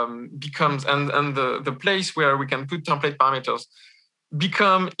becomes, and the place where we can put template parameters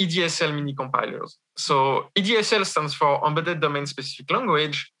become EDSL mini compilers. So EDSL stands for Embedded Domain Specific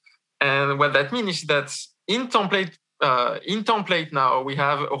Language. And what that means is that in template now, we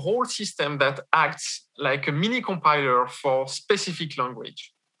have a whole system that acts like a mini compiler for specific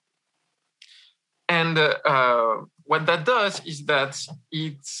language. And what that does is that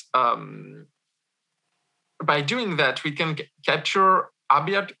it's, by doing that, we can capture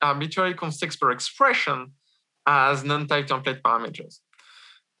arbitrary context per expression as non-type template parameters.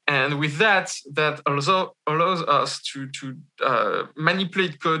 And with that also allows us to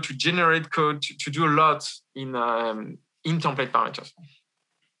manipulate code, to generate code, to do a lot in template parameters.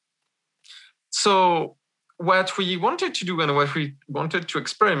 So what we wanted to do and what we wanted to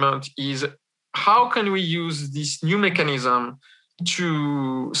experiment is how can we use this new mechanism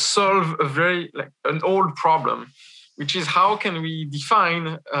to solve an old problem, which is how can we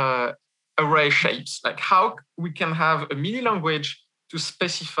define array shapes, like how we can have a mini language to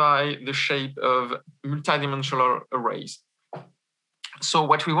specify the shape of multidimensional arrays. So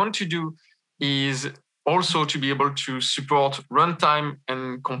what we want to do is also to be able to support runtime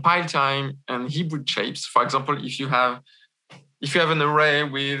and compile time and hybrid shapes. For example, if you have an array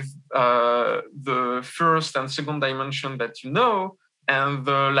with the first and second dimension that you know, and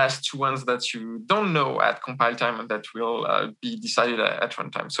the last two ones that you don't know at compile time, and that will be decided at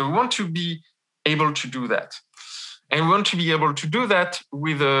runtime. So we want to be able to do that. And we want to be able to do that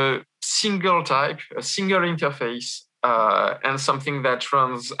with a single type, a single interface, and something that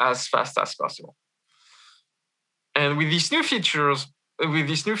runs as fast as possible. And with these new features,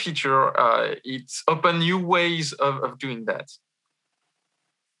 it's open new ways of doing that.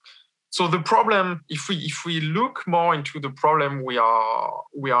 So the problem, if we look more into the problem we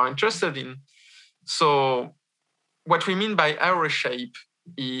are interested in, so what we mean by array shape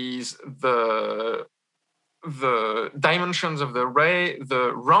is the dimensions of the array,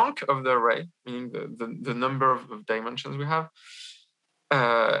 the rank of the array, meaning the number of dimensions we have,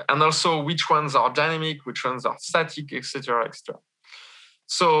 and also which ones are dynamic, which ones are static, etc., etc.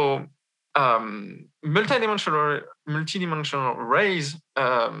 So multidimensional arrays,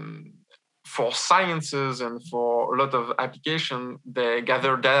 for sciences and for a lot of applications, they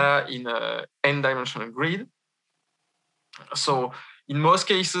gather data in a n-dimensional grid. So in most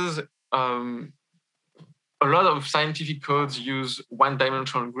cases, a lot of scientific codes use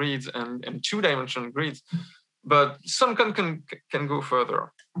one-dimensional grids and two-dimensional grids, but some can go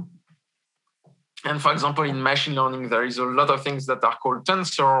further. And for example, in machine learning, there is a lot of things that are called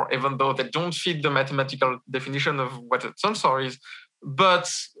tensor, even though they don't fit the mathematical definition of what a tensor is.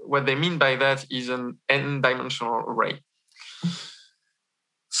 But what they mean by that is an n-dimensional array.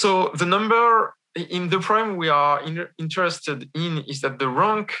 So the number in the problem we are interested in is that the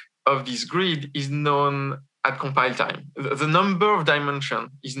rank of this grid is known at compile time. The number of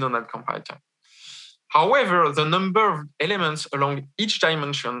dimension is known at compile time. However, the number of elements along each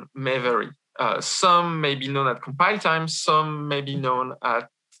dimension may vary. Some may be known at compile time, some may be known at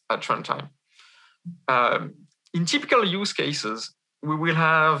runtime. In typical use cases, we will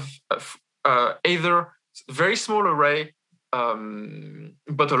have either very small array,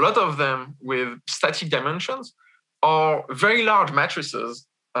 but a lot of them with static dimensions, or very large matrices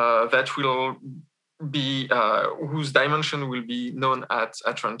that will be whose dimension will be known at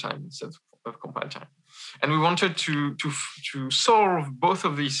runtime instead of compile time. And we wanted to solve both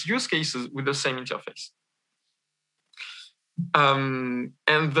of these use cases with the same interface. And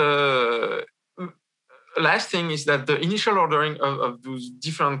the last thing is that the initial ordering of those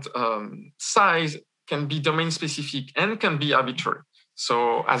different size can be domain specific and can be arbitrary.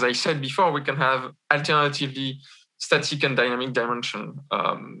 So as I said before, we can have alternatively static and dynamic dimension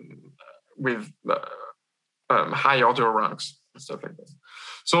with high order ranks and stuff like that.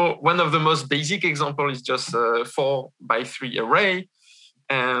 So one of the most basic examples is just a 4x3 array.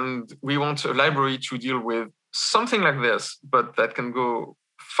 And we want a library to deal with something like this, but that can go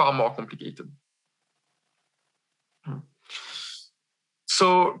far more complicated.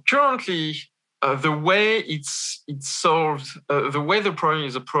 So currently, the way it's solved, the way the problem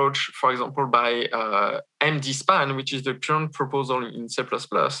is approached, for example, by mdspan, which is the current proposal in C++,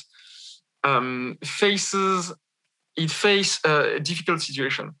 faces a difficult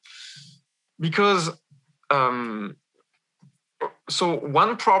situation because so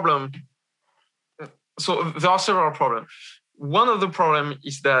one problem. So there are several problems. One of the problems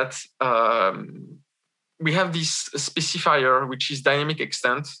is that we have this specifier, which is dynamic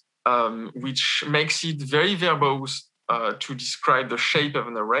extent, which makes it very verbose to describe the shape of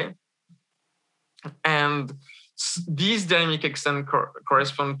an array. And these dynamic extent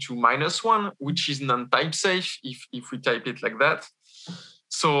correspond to -1, which is non-type safe if we type it like that.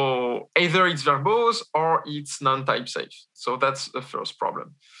 So either it's verbose or it's non-type safe. So that's the first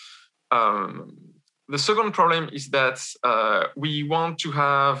problem. The second problem is that we want to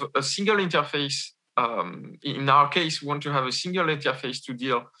have a single interface. In our case, we want to have a single interface to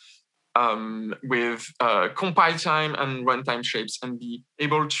deal with compile time and runtime shapes and be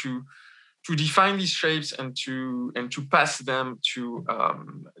able to define these shapes and to pass them to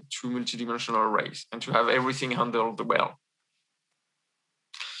multidimensional arrays and to have everything handled well.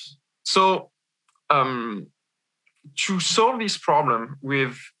 So to solve this problem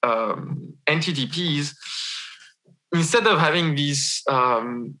with NTTPs, instead of having this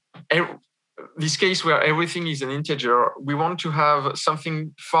case where everything is an integer, we want to have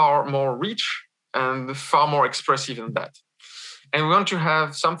something far more rich and far more expressive than that. And we want to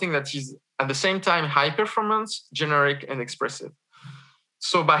have something that is at the same time high performance, generic, and expressive.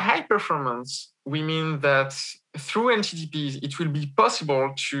 So by high performance, we mean that through NTTPs, it will be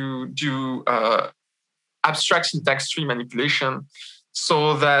possible to do abstract syntax tree manipulation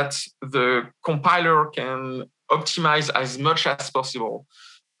so that the compiler can optimize as much as possible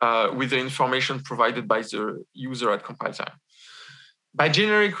with the information provided by the user at compile time. By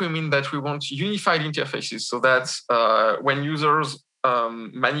generic, we mean that we want unified interfaces so that when users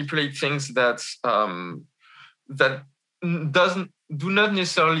manipulate things that do not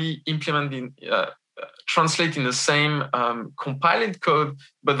necessarily translate in the same compiled code,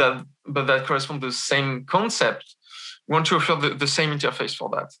 but that correspond to the same concept, we want to offer the same interface for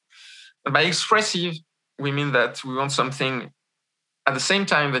that. And by expressive, we mean that we want something at the same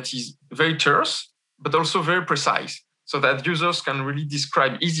time that is very terse, but also very precise, so that users can really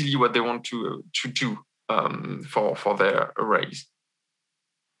describe easily what they want to do for their arrays.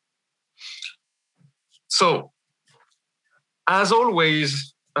 So, as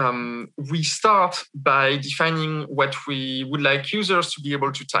always, we start by defining what we would like users to be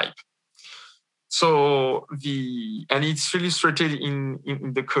able to type. So and it's illustrated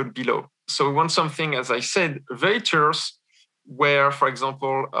in the code below. So we want something, as I said, very terse, where, for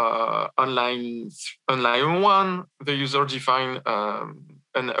example, on line 1, the user define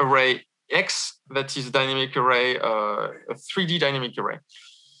an array X that is a dynamic array, a 3D dynamic array.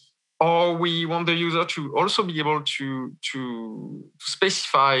 Or we want the user to also be able to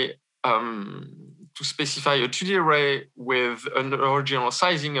specify a 2D array with an original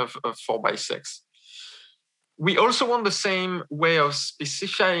sizing of 4x6. We also want the same way of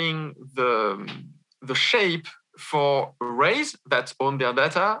specifying the shape for arrays that own their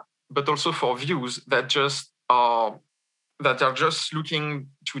data, but also for views that are just looking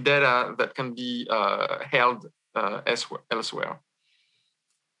to data that can be held elsewhere.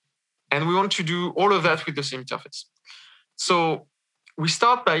 And we want to do all of that with the same interface. So we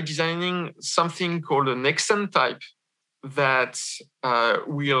start by designing something called an extend type that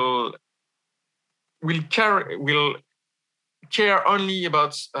will care only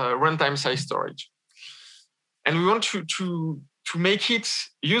about runtime size storage. And we want to make it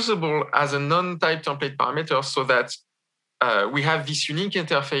usable as a non-type template parameter so that we have this unique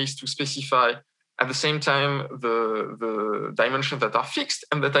interface to specify at the same time the dimensions that are fixed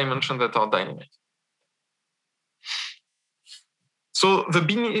and the dimensions that are dynamic. So the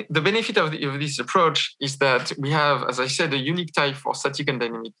benefit of this approach is that we have, as I said, a unique type for static and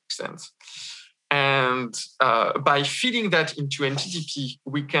dynamic extents. And by feeding that into NTTP,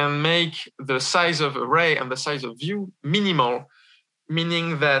 we can make the size of array and the size of view minimal,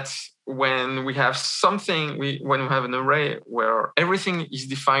 meaning that when we have when we have an array where everything is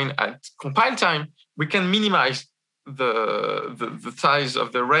defined at compile time, we can minimize the size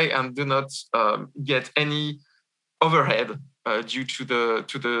of the array and do not get any overhead due to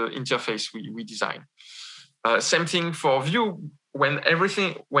the interface we design. Same thing for view. When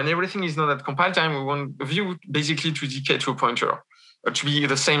everything is known at compile time, we want view basically to decay to a pointer, to be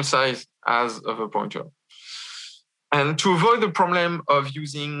the same size as of a pointer. And to avoid the problem of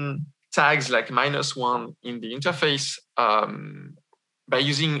using tags like -1 in the interface, by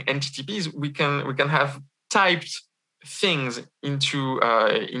using NTTPs, we can have typed things into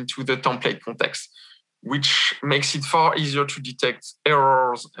the template context, which makes it far easier to detect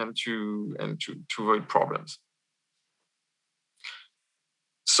errors and to avoid problems.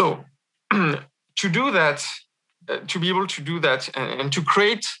 So to do that, to be able to do that and to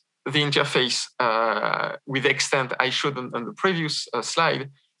create the interface with extent I showed on the previous slide.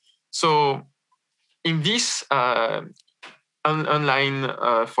 So in this online,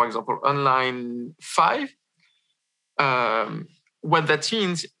 for example, online 5, what that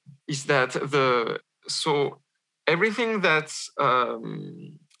means is that everything that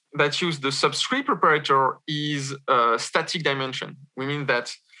use the subscript operator is a static dimension. We mean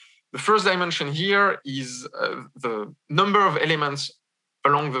that the first dimension here is the number of elements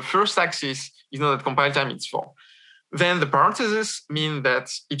along the first axis. You know that compile time it's 4. Then the parentheses mean that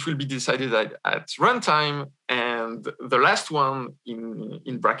it will be decided at runtime, and the last one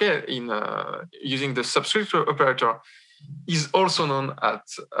in bracket using the subscript operator is also known at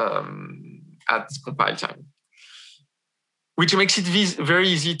compile time, which makes it very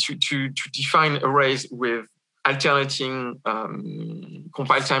easy to define arrays with alternating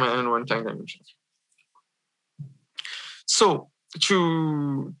compile time and runtime dimensions. So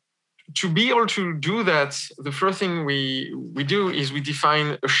to be able to do that, the first thing we do is we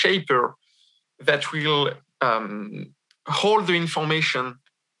define a shaper that will hold the information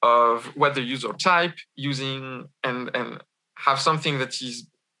of what the user type using and have something that is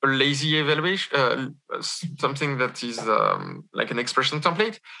a lazy evaluation, something that is like an expression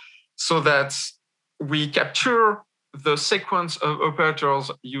template, so that we capture the sequence of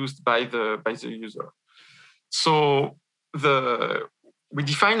operators used by the user. So we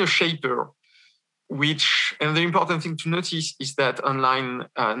define a shaper, and the important thing to notice is that on line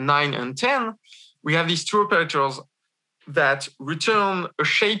 9 and 10, we have these 2 operators that return a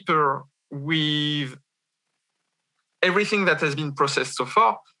shaper with everything that has been processed so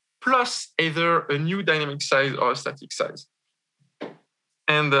far, plus either a new dynamic size or a static size.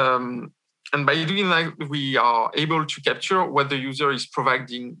 And by doing that, we are able to capture what the user is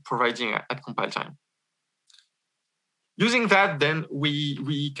providing at compile time. Using that, then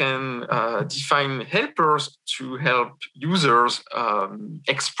we can define helpers to help users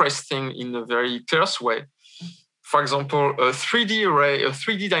express things in a very terse way. For example, a 3D array, a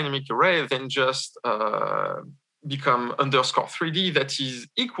 3D dynamic array, then just become _3D that is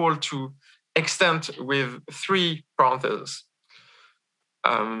equal to extent with 3 parentheses.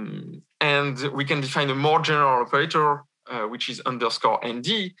 And we can define a more general operator, which is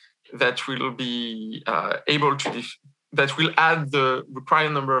 _ND, that will be able to that will add the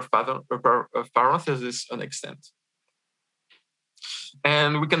required number of parentheses on extent.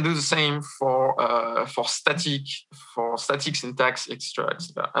 And we can do the same for static syntax,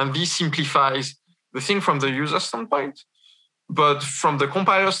 etc. And this simplifies the thing from the user standpoint, but from the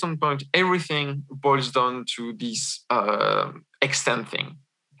compiler standpoint, everything boils down to this extent thing.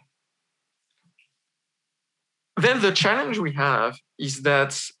 Then the challenge we have is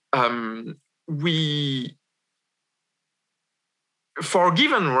that for a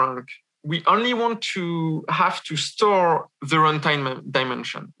given rank, we only want to have to store the runtime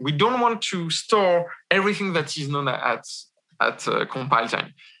dimension. We don't want to store everything that is known at compile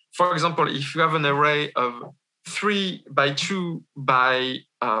time. For example, if you have an array of 3 by 2 by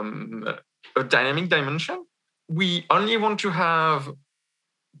a dynamic dimension, we only want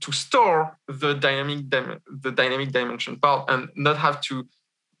to store the dynamic dimension part and not have to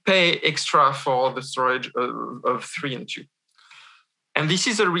pay extra for the storage of 3 and 2. And this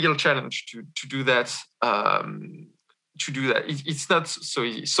is a real challenge to do that. It's not so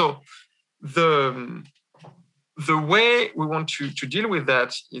easy. So the way we want to deal with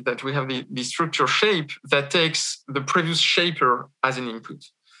that is that we have the structure shape that takes the previous shaper as an input.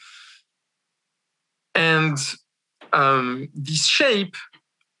 And this shape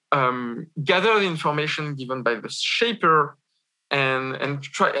gathers the information given by the shaper and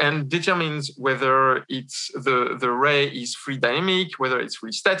determines whether it's the array is free dynamic, whether it's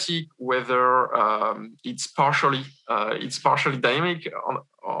free static, whether it's partially dynamic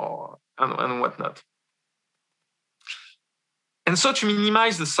and whatnot. And so to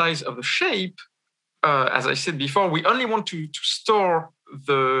minimize the size of the shape, as I said before, we only want to store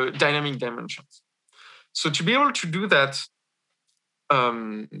the dynamic dimensions. So to be able to do that,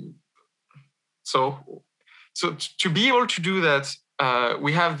 so So to be able to do that,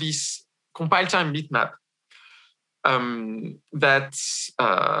 we have this compile time bitmap and the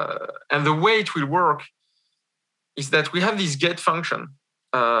way it will work is that we have this get function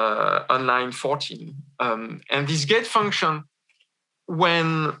on line 14. And this get function,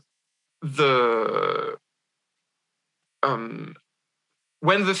 when the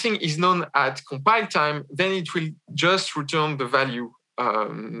thing is known at compile time, then it will just return the value,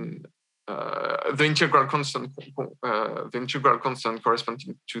 the integral constant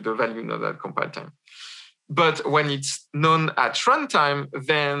corresponding to the value known at compile time. But when it's known at runtime,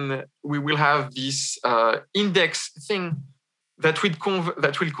 then we will have this index thing that will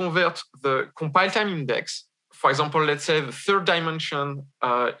convert the compile time index. For example, let's say the third dimension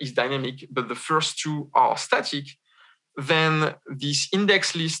is dynamic, but the first two are static. Then this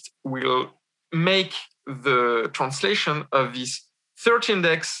index list will make the translation of this third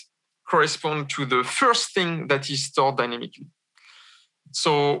index correspond to the first thing that is stored dynamically.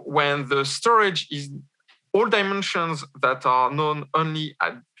 So when the storage is all dimensions that are known only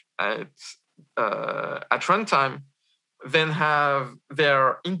at runtime, then have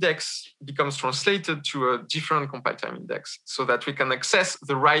their index becomes translated to a different compile time index, so that we can access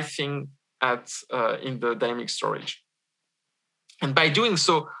the right thing in the dynamic storage. And by doing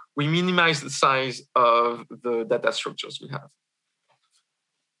so, we minimize the size of the data structures we have.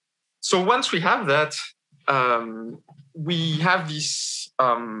 So once we have that, we have this.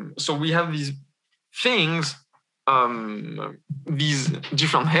 So we have these things, these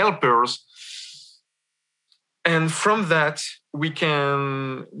different helpers, and from that we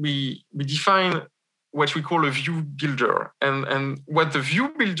define what we call a view builder. And what the view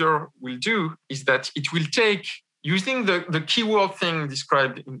builder will do is that it will take, using the keyword thing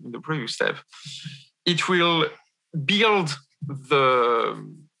described in the previous step, it will build the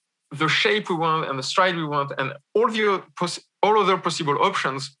shape we want and the stride we want and all other possible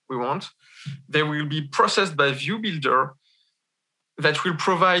options we want. They will be processed by view builder that will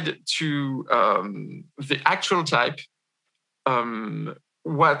provide to the actual type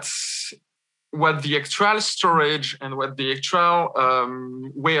what the actual storage and what the actual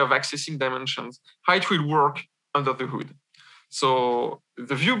way of accessing dimensions, how it will work under the hood. So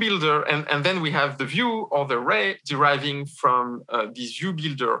the view builder, and then we have the view or the array deriving from this view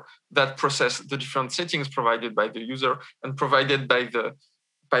builder that process the different settings provided by the user and provided by the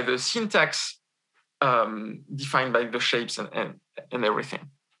syntax defined by the shapes and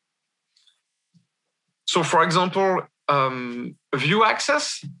everything. So for example, view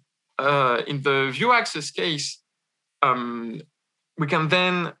access, in the view access case, we can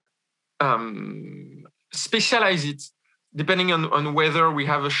then specialize it depending on whether we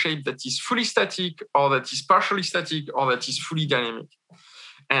have a shape that is fully static or that is partially static or that is fully dynamic.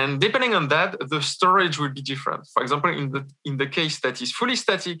 And depending on that, the storage will be different. For example, in the case that is fully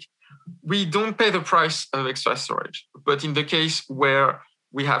static, we don't pay the price of extra storage. But in the case where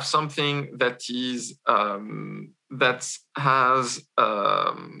we have something that is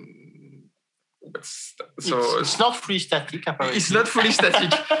it's not fully static, apparently. It's not fully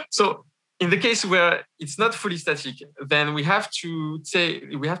static. So in the case where it's not fully static, then we have to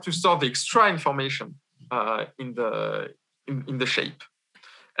store the extra information in the shape.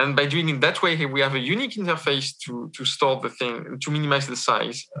 And by doing it that way, we have a unique interface to store the thing, to minimize the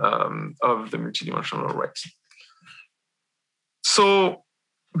size of the multidimensional arrays. So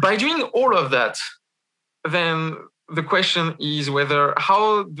by doing all of that, then the question is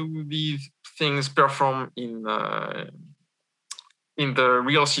how do these things perform in the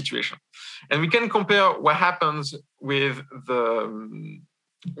real situation? And we can compare what happens with the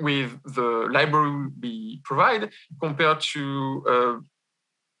library we provide compared to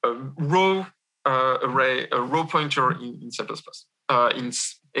a row array, a row pointer in C++,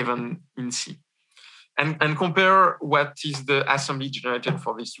 even in C, and compare what is the assembly generated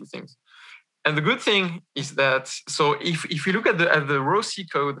for these two things. And the good thing is that, so if we look at the row C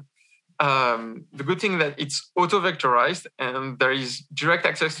code, the good thing that it's auto-vectorized and there is direct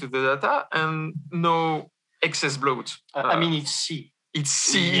access to the data and no excess bloat. I mean, it's C. It's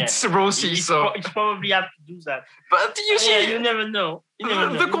C, yeah. It's row C. So it's probably have to do that. But you see, you never know.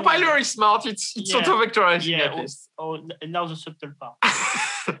 The compiler is smart. It's auto-vectorizing at least. And now the subtle part.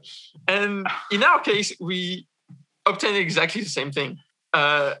 And in our case, we obtain exactly the same thing.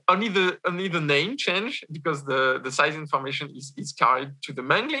 Only the name change because the size information is carried to the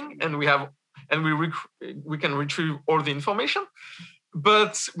mangling, and we can retrieve all the information.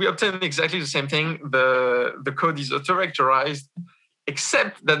 But we obtain exactly the same thing. The code is auto-vectorized,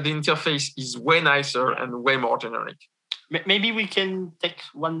 except that the interface is way nicer and way more generic. Maybe we can take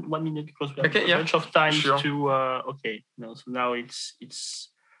one minute because we have a bunch of time to. Okay, no, so now it's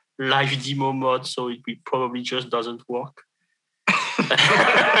live demo mode, so it probably just doesn't work.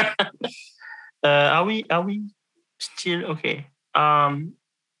 Are we still okay?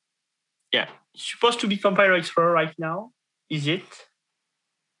 Yeah, it's supposed to be compiler explorer right now. Is it?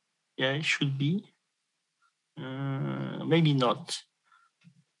 Yeah, it should be. Maybe not.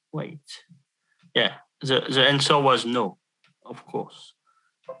 Wait. Yeah, the answer was no, of course.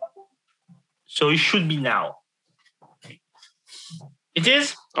 So it should be now. Okay. It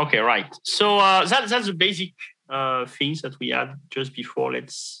is? Okay, right. So that's the basic things that we had just before.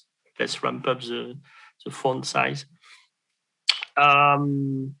 Let's ramp up the font size.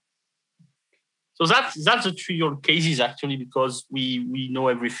 So that's the trivial cases actually, because we know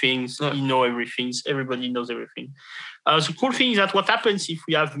everything, we know everything, everybody knows everything. The cool thing is that what happens if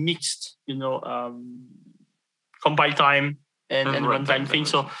we have mixed, compile time and runtime thing.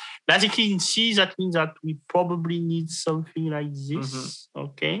 So basically in C, that means that we probably need something like this.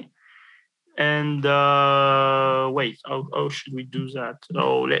 Okay. And wait, how should we do that?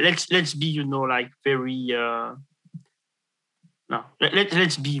 Oh, let's be, like very no,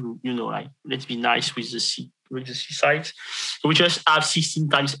 let's be, let's be nice with the C side. So we just have 16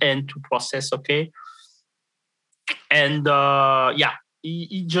 times n to process, okay? And yeah,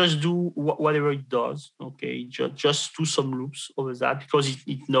 it just do whatever it does, okay? Just do some loops over that because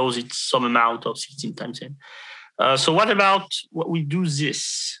it knows it's some amount of 16 times n. So what about what we do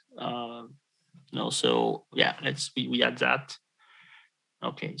this? So yeah, we add that.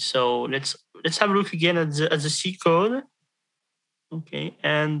 Okay, so let's have a look again at the C code. Okay,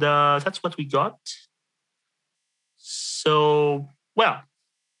 and that's what we got. So, well,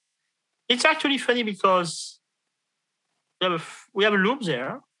 it's actually funny because we have a loop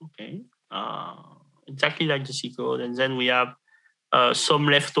there, okay, exactly like the C code, and then we have some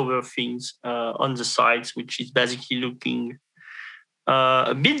leftover things on the sides, which is basically looking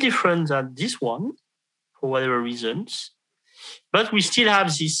a bit different than this one for whatever reasons, but we still have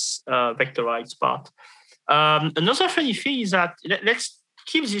this vectorized part. Another funny thing is that let's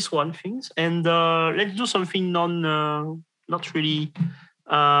keep this one things and let's do something not really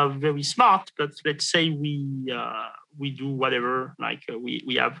very smart, but let's say we do whatever, like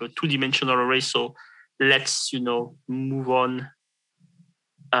we have a two-dimensional array, so let's move on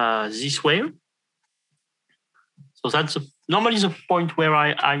this way. So that's normally the point where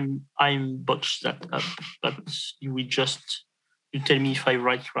I'm botched that up, but you tell me if I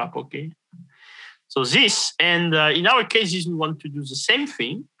write crap, okay? So this, and in our cases, we want to do the same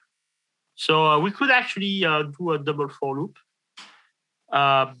thing. So we could actually do a double for loop,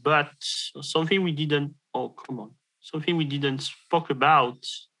 but something we didn't. Oh, come on! Something we didn't spoke about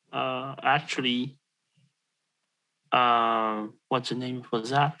actually. What's the name for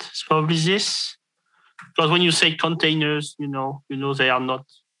that? It's probably this, because when you say containers, they are not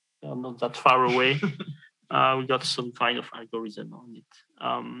that far away. We got some kind of algorithm on it.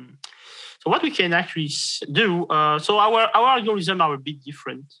 So what we can actually do, so our algorithms are a bit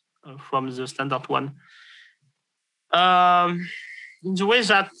different from the standard one, in the way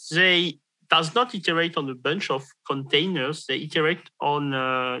that they does not iterate on a bunch of containers. They iterate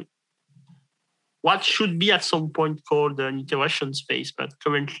on what should be at some point called an iteration space, but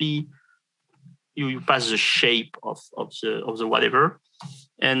currently you pass the shape of the whatever,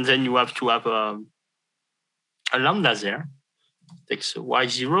 and then you have to have a lambda there. Takes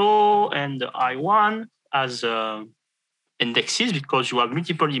y0 and I1 as indexes because you have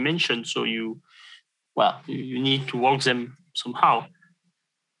multiple dimensions. So you need to work them somehow.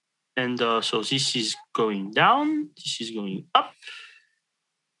 And so this is going down, this is going up.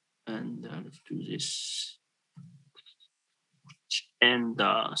 And let's do this. And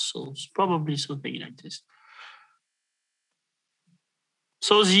so it's probably something like this.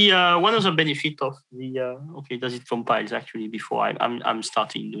 So the one of the benefit of the okay, does it compile actually before I'm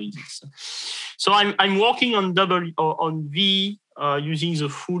starting doing this? So I'm working on on V using the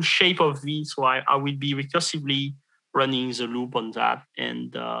full shape of V. So I will be recursively running the loop on that.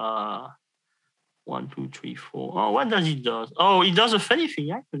 And 1, 2, 3, 4. Oh, what does it do? Oh, it does a funny thing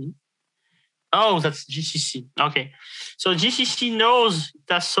actually. Oh, that's GCC. Okay, so GCC knows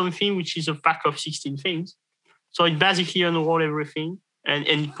that's something which is a pack of 16 things. So it basically unroll everything.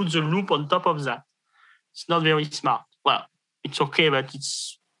 And put the loop on top of that. It's not very smart. Well, it's okay, but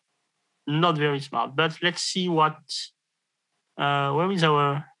it's not very smart. But let's see what, where is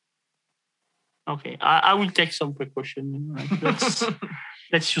our, okay, I will take some precaution.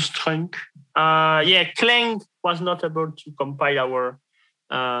 Let's use trunk. Yeah, Clang was not able to compile our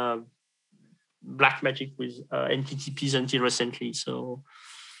black magic with NTTPs until recently. So,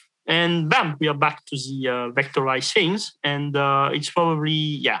 and bam, we are back to the vectorized things. And it's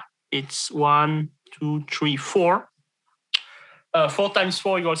probably, it's 1, 2, 3, 4. 4 times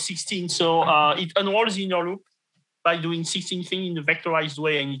 4 equals 16. So it unrolls the inner loop by doing 16 things in the vectorized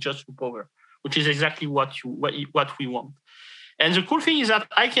way, and it just loop over, which is exactly what we want. And the cool thing is that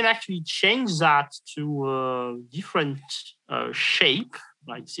I can actually change that to a different shape,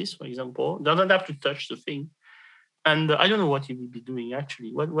 like this, for example. It doesn't have to touch the thing. And I don't know what it will be doing,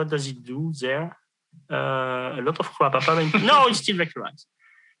 actually. What does it do there? A lot of crap, apparently. No, it's still vectorized.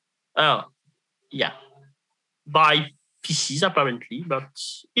 Yeah. By PCs, apparently, but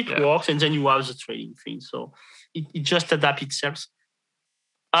it works. And then you have the trading thing. So it just adapts itself.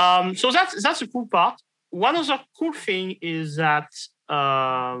 So that's the cool part. One other cool thing is that,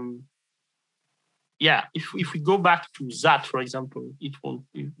 if we go back to that, for example, it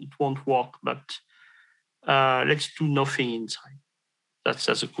won't work. But let's do nothing inside. That's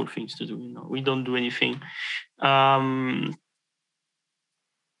a cool thing to do. We don't do anything.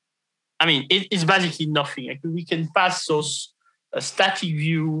 It's basically nothing. We can pass those static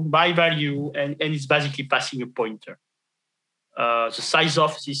view by value, and it's basically passing a pointer. The size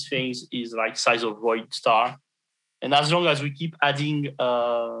of these things is like size of void star. And as long as we keep adding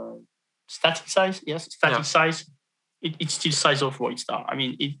static size, size, it's still size of void star.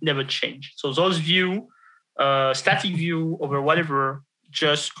 It never changed. So those view, static view over whatever,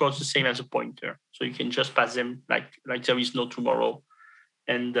 just goes the same as a pointer. So you can just pass them like there is no tomorrow,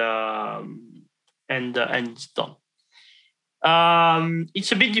 and it's done.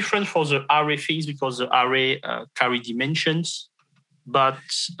 It's a bit different for the array things because the array carry dimensions, but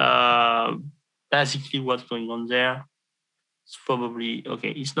basically what's going on there is probably,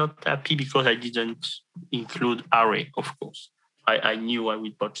 okay, it's not happy because I didn't include array, of course. I knew I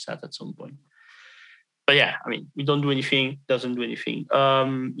would botch that at some point. But we don't do anything, doesn't do anything.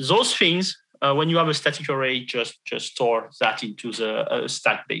 Those things, when you have a static array, just store that into the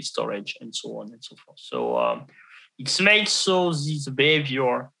stack-based storage and so on and so forth. So it's made so this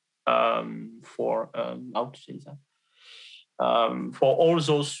behavior for how to say that for all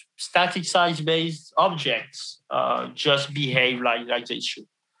those static size-based objects just behave like they should.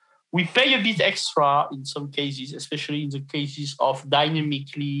 We pay a bit extra in some cases, especially in the cases of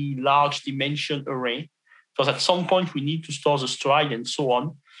dynamically large dimension array, because at some point we need to store the stride and so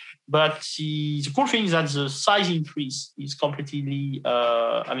on. But the cool thing is that the size increase is completely,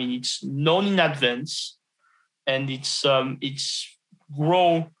 it's known in advance, and it's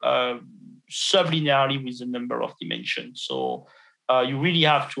grow sublinearly with the number of dimensions. So you really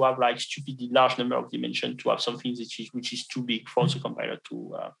have to have like stupidly large number of dimensions to have something which is too big for the compiler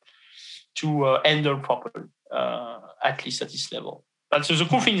to handle properly, at least at this level. But so the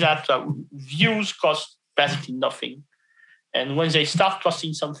cool thing is that views cost basically nothing. And when they start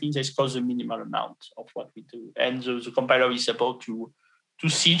costing something, they cost a minimal amount of what we do. And the compiler is able to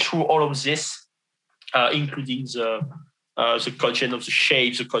see through all of this, including the codegen of the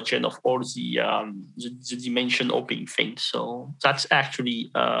shapes, the codegen of all the dimension hopping things. So that's actually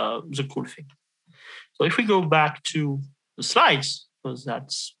the cool thing. So if we go back to the slides, because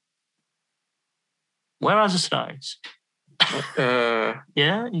that's, where are the slides?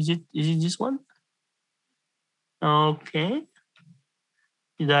 Is it this one? Okay.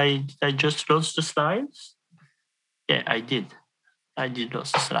 Did I just lose the slides? Yeah, I did. I did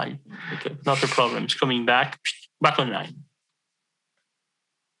lose the slide. Okay, not a problem. It's coming back online.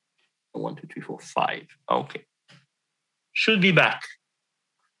 1, 2, 3, 4, 5. Okay. Should be back.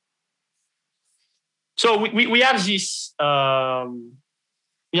 So we have this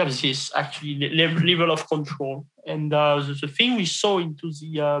actually level of control, and the thing we saw into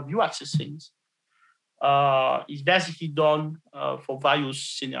the view access things is basically done for various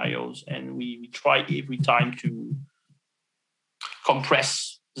scenarios, and we try every time to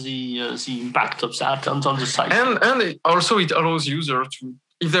compress the impact of that on the site. And it allows users to,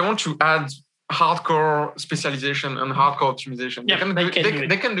 if they want to add hardcore specialization and hardcore optimization,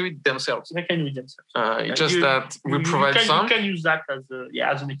 they can do it themselves. They can do it themselves. It's just that we provide some. You can use that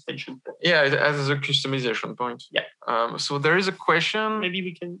as an extension point. Yeah, as a customization point. Yeah. So there is a question. Maybe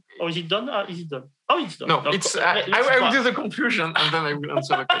we can. Oh, is it done? Is it done? Oh, it's done. No, it's. I will do the conclusion and then I will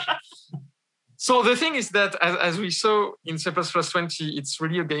answer the question. So the thing is that, as we saw in C++20, it's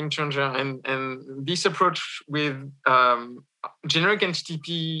really a game changer, and this approach with generic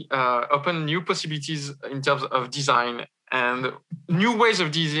NTTP open new possibilities in terms of design and new ways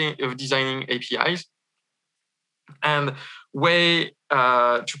of designing APIs, and way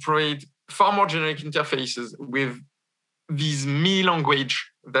to provide far more generic interfaces with these me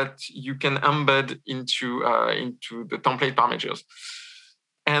language that you can embed into the template parameters.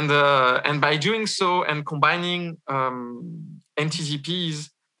 And by doing so and combining NTTPs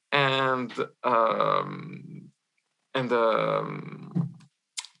and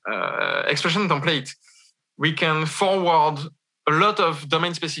expression template, we can forward a lot of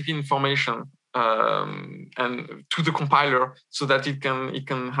domain-specific information and to the compiler so that it can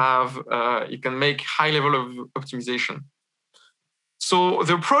make high level of optimization. So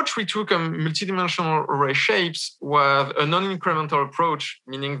the approach we took on multidimensional array shapes was a non-incremental approach,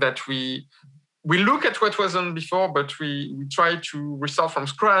 meaning that we look at what was done before, but we try to restart from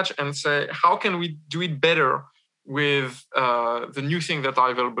scratch and say, how can we do it better with the new things that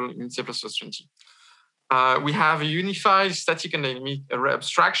are available in C++20? We have a unified static and dynamic array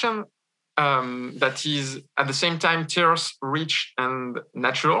abstraction that is at the same time terse, rich, and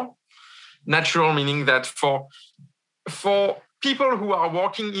natural. Natural meaning that for people who are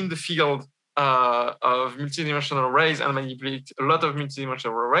working in the field of multidimensional arrays and manipulate a lot of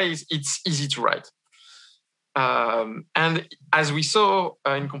multidimensional arrays, it's easy to write. And as we saw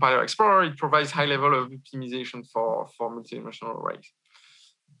in Compiler Explorer, it provides high level of optimization for multidimensional arrays.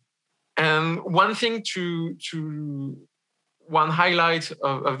 And one thing one highlight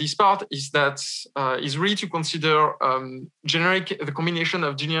of this part is that is really to consider the combination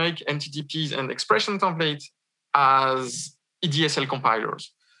of generic NTTPs and expression templates as EDSL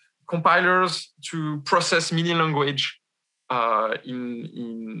compilers. Compilers to process mini language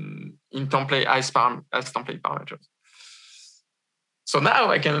in template as template parameters. So now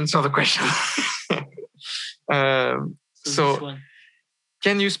I can answer the question. So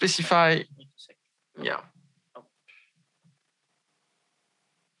can you specify? Yeah.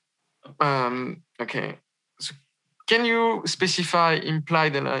 Okay. So can you specify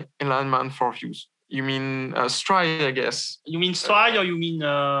implied alignment for views? You mean stride, I guess. You mean stride, or you mean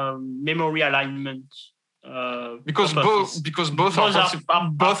memory alignment? Because both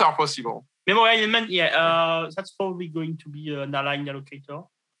are possible. Memory alignment, yeah. That's probably going to be an aligned allocator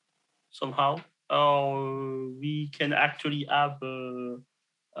somehow. Or we can actually have an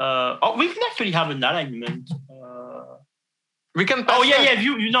alignment. We can.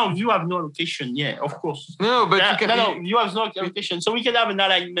 View have no allocation. Yeah, of course. No, but view has no allocation. So we can have an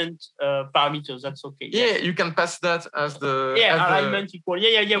alignment parameters. That's okay. Yeah, yes. You can pass that as the alignment equal.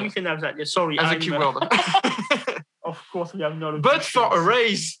 Yeah. We can have that. Yeah, sorry. As a keyword. Of course, we have no allocation. But for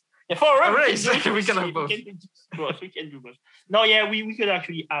arrays. Yeah, for arrays, we can have both. We can do both. No, yeah, we could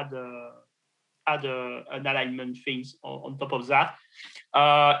actually add an alignment things on top of that.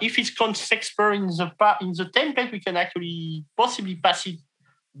 If it's context in the template, we can actually possibly pass it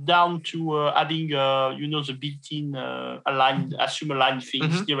down to adding the built-in assume aligned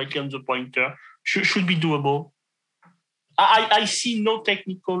things directly on the pointer. Should be doable. I see no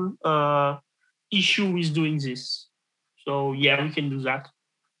technical issue with doing this. So yeah, we can do that.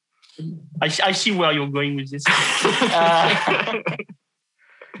 I see where you're going with this.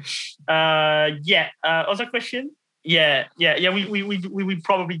 Other question? Yeah. We will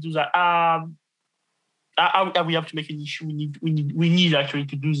probably do that. We have to make an issue. We need actually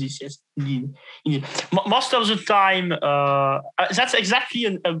to do this. Yes, indeed. Most of the time, that's exactly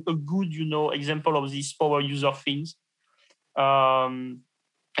a good example of these power user things.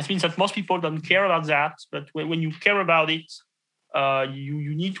 It means that most people don't care about that, but when you care about it,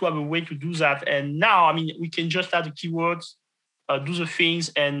 you need to have a way to do that. And now, we can just add the keywords, do the things,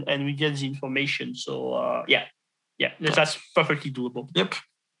 and we get the information. So that's perfectly doable. Yep.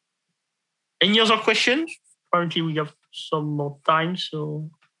 Any other questions? Apparently, we have some more time. So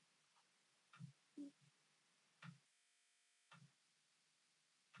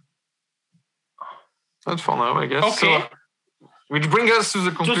that's for now, I guess. Okay. So, which brings us to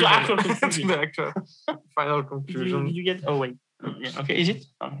the conclusion. To the actual conclusion. To the actual final conclusion. Did you get? Oh wait. Yeah. Okay. Is it?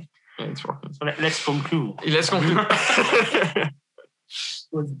 Okay. Yeah, it's working. So let's conclude.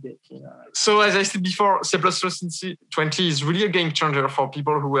 So as I said before, C++20 is really a game changer for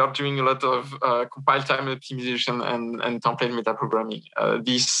people who are doing a lot of compile time optimization and template metaprogramming.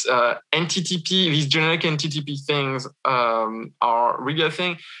 These these generic NTTP things are really a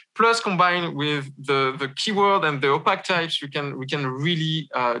thing. Plus, combined with the keyword and the opaque types, we can really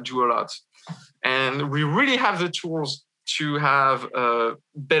do a lot. And we really have the tools to have a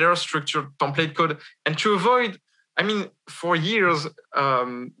better structured template code and to avoid. For years,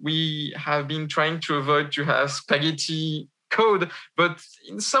 we have been trying to avoid to have spaghetti code, but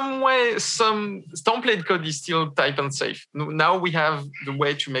in some way, some template code is still type unsafe. Now we have the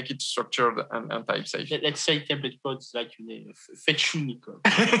way to make it structured and type safe. Let's say template codes like fetch code.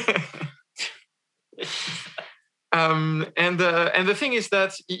 And the thing is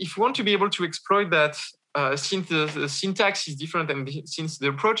that if you want to be able to exploit that, since the syntax is different and since the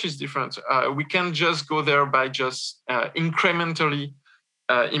approach is different, we can just go there by just incrementally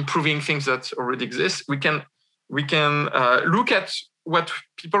improving things that already exist. We can look at what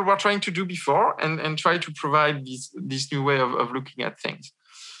people were trying to do before and try to provide this new way of looking at things.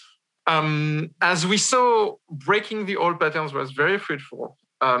 As we saw, breaking the old patterns was very fruitful.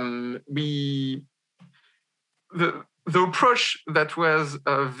 The approach that was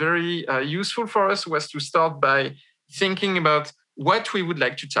very useful for us was to start by thinking about what we would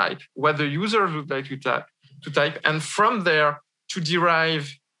like to type, what the users would like to type, and from there to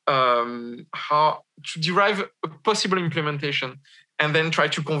derive a possible implementation, and then try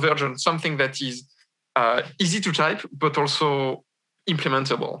to converge on something that is easy to type but also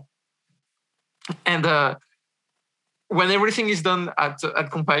implementable. And when everything is done at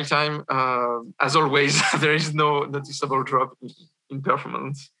compile time, as always, there is no noticeable drop in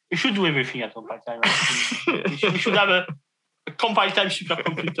performance. We should do everything at compile time. we should have a compile time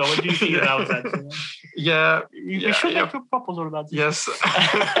supercomputer. What do you think about that? Yeah. We should make a proposal about this. Yes.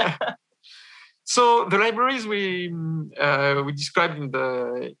 So the libraries we described in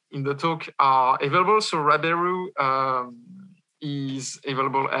the talk are available. So Raberu is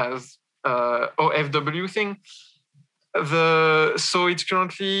available as OFW thing. So it's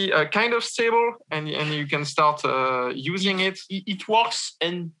currently kind of stable, and you can start using it. It works,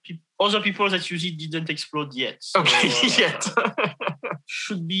 and other people that use it didn't explode yet. So, okay, yet.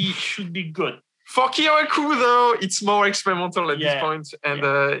 should be good. For Kiraku, though, it's more experimental at this point,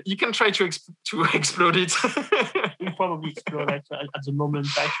 and you can try to explode it. We'll probably explode at the moment.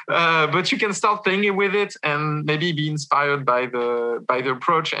 But you can start playing with it and maybe be inspired by the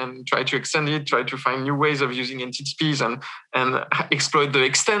approach and try to extend it, try to find new ways of using NTTPs and exploit the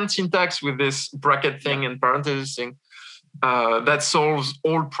extend syntax with this bracket thing and parenthesis thing. That solves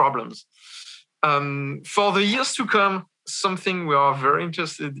all problems. For the years to come, something we are very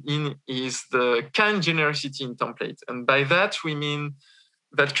interested in is the kind genericity in template. And by that, we mean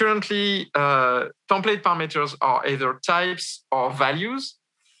that currently template parameters are either types or values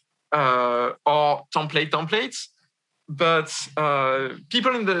or templates. But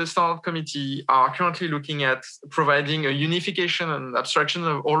people in the standard committee are currently looking at providing a unification and abstraction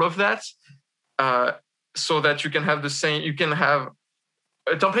of all of that so that you can have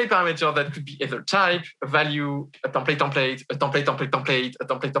a template parameter that could be either type, a value, a template, a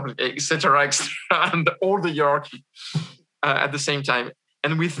template, etc., and all the hierarchy at the same time.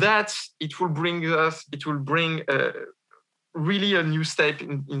 And with that, it will bring really a new step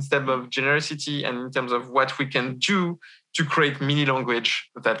in terms of genericity and in terms of what we can do to create mini language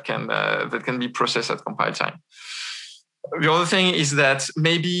that can be processed at compile time. The other thing is that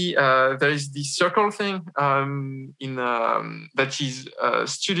maybe there is this circle thing that is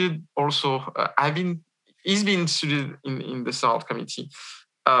studied also. Is being studied in the SART committee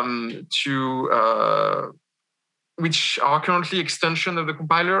which are currently extension of the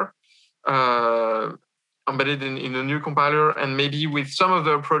compiler embedded in a new compiler, and maybe with some of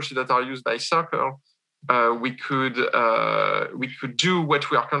the approaches that are used by Circle, we could do what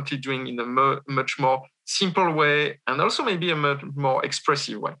we are currently doing in a much more simple way, and also maybe a much more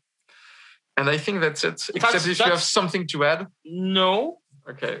expressive way. And I think that's it. Except if you have something to add. No.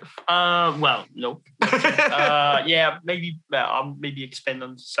 Okay. Well, no. Yeah, maybe I'll expand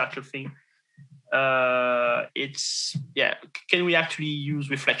on the Circle thing. Can we actually use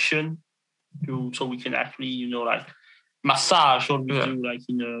reflection so we can actually, like massage what we do, like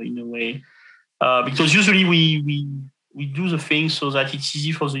in a way, because usually we do the thing so that it's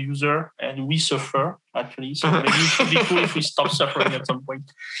easy for the user and we suffer actually. So maybe it should be cool if we stop suffering at some point.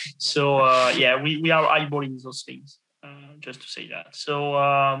 So we are eyeballing those things. Just to say that. So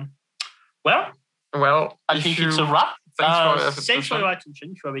I think it's a wrap. Thanks for your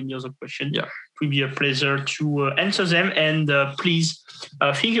attention. If you have any other questions, it will be a pleasure to answer them. And please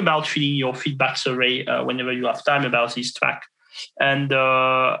think about filling your feedback survey whenever you have time about this track. And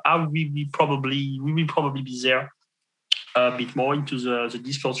we will probably be there a bit more into the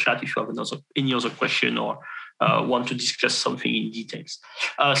Discord chat if you have any other question or want to discuss something in details.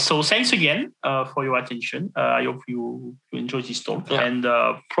 So thanks again for your attention. I hope you enjoyed this talk, and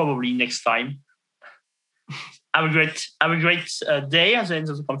probably next time. Have a great day at the end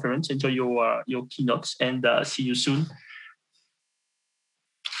of the conference. Enjoy your keynotes, and see you soon.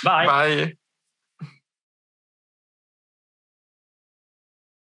 Bye. Bye.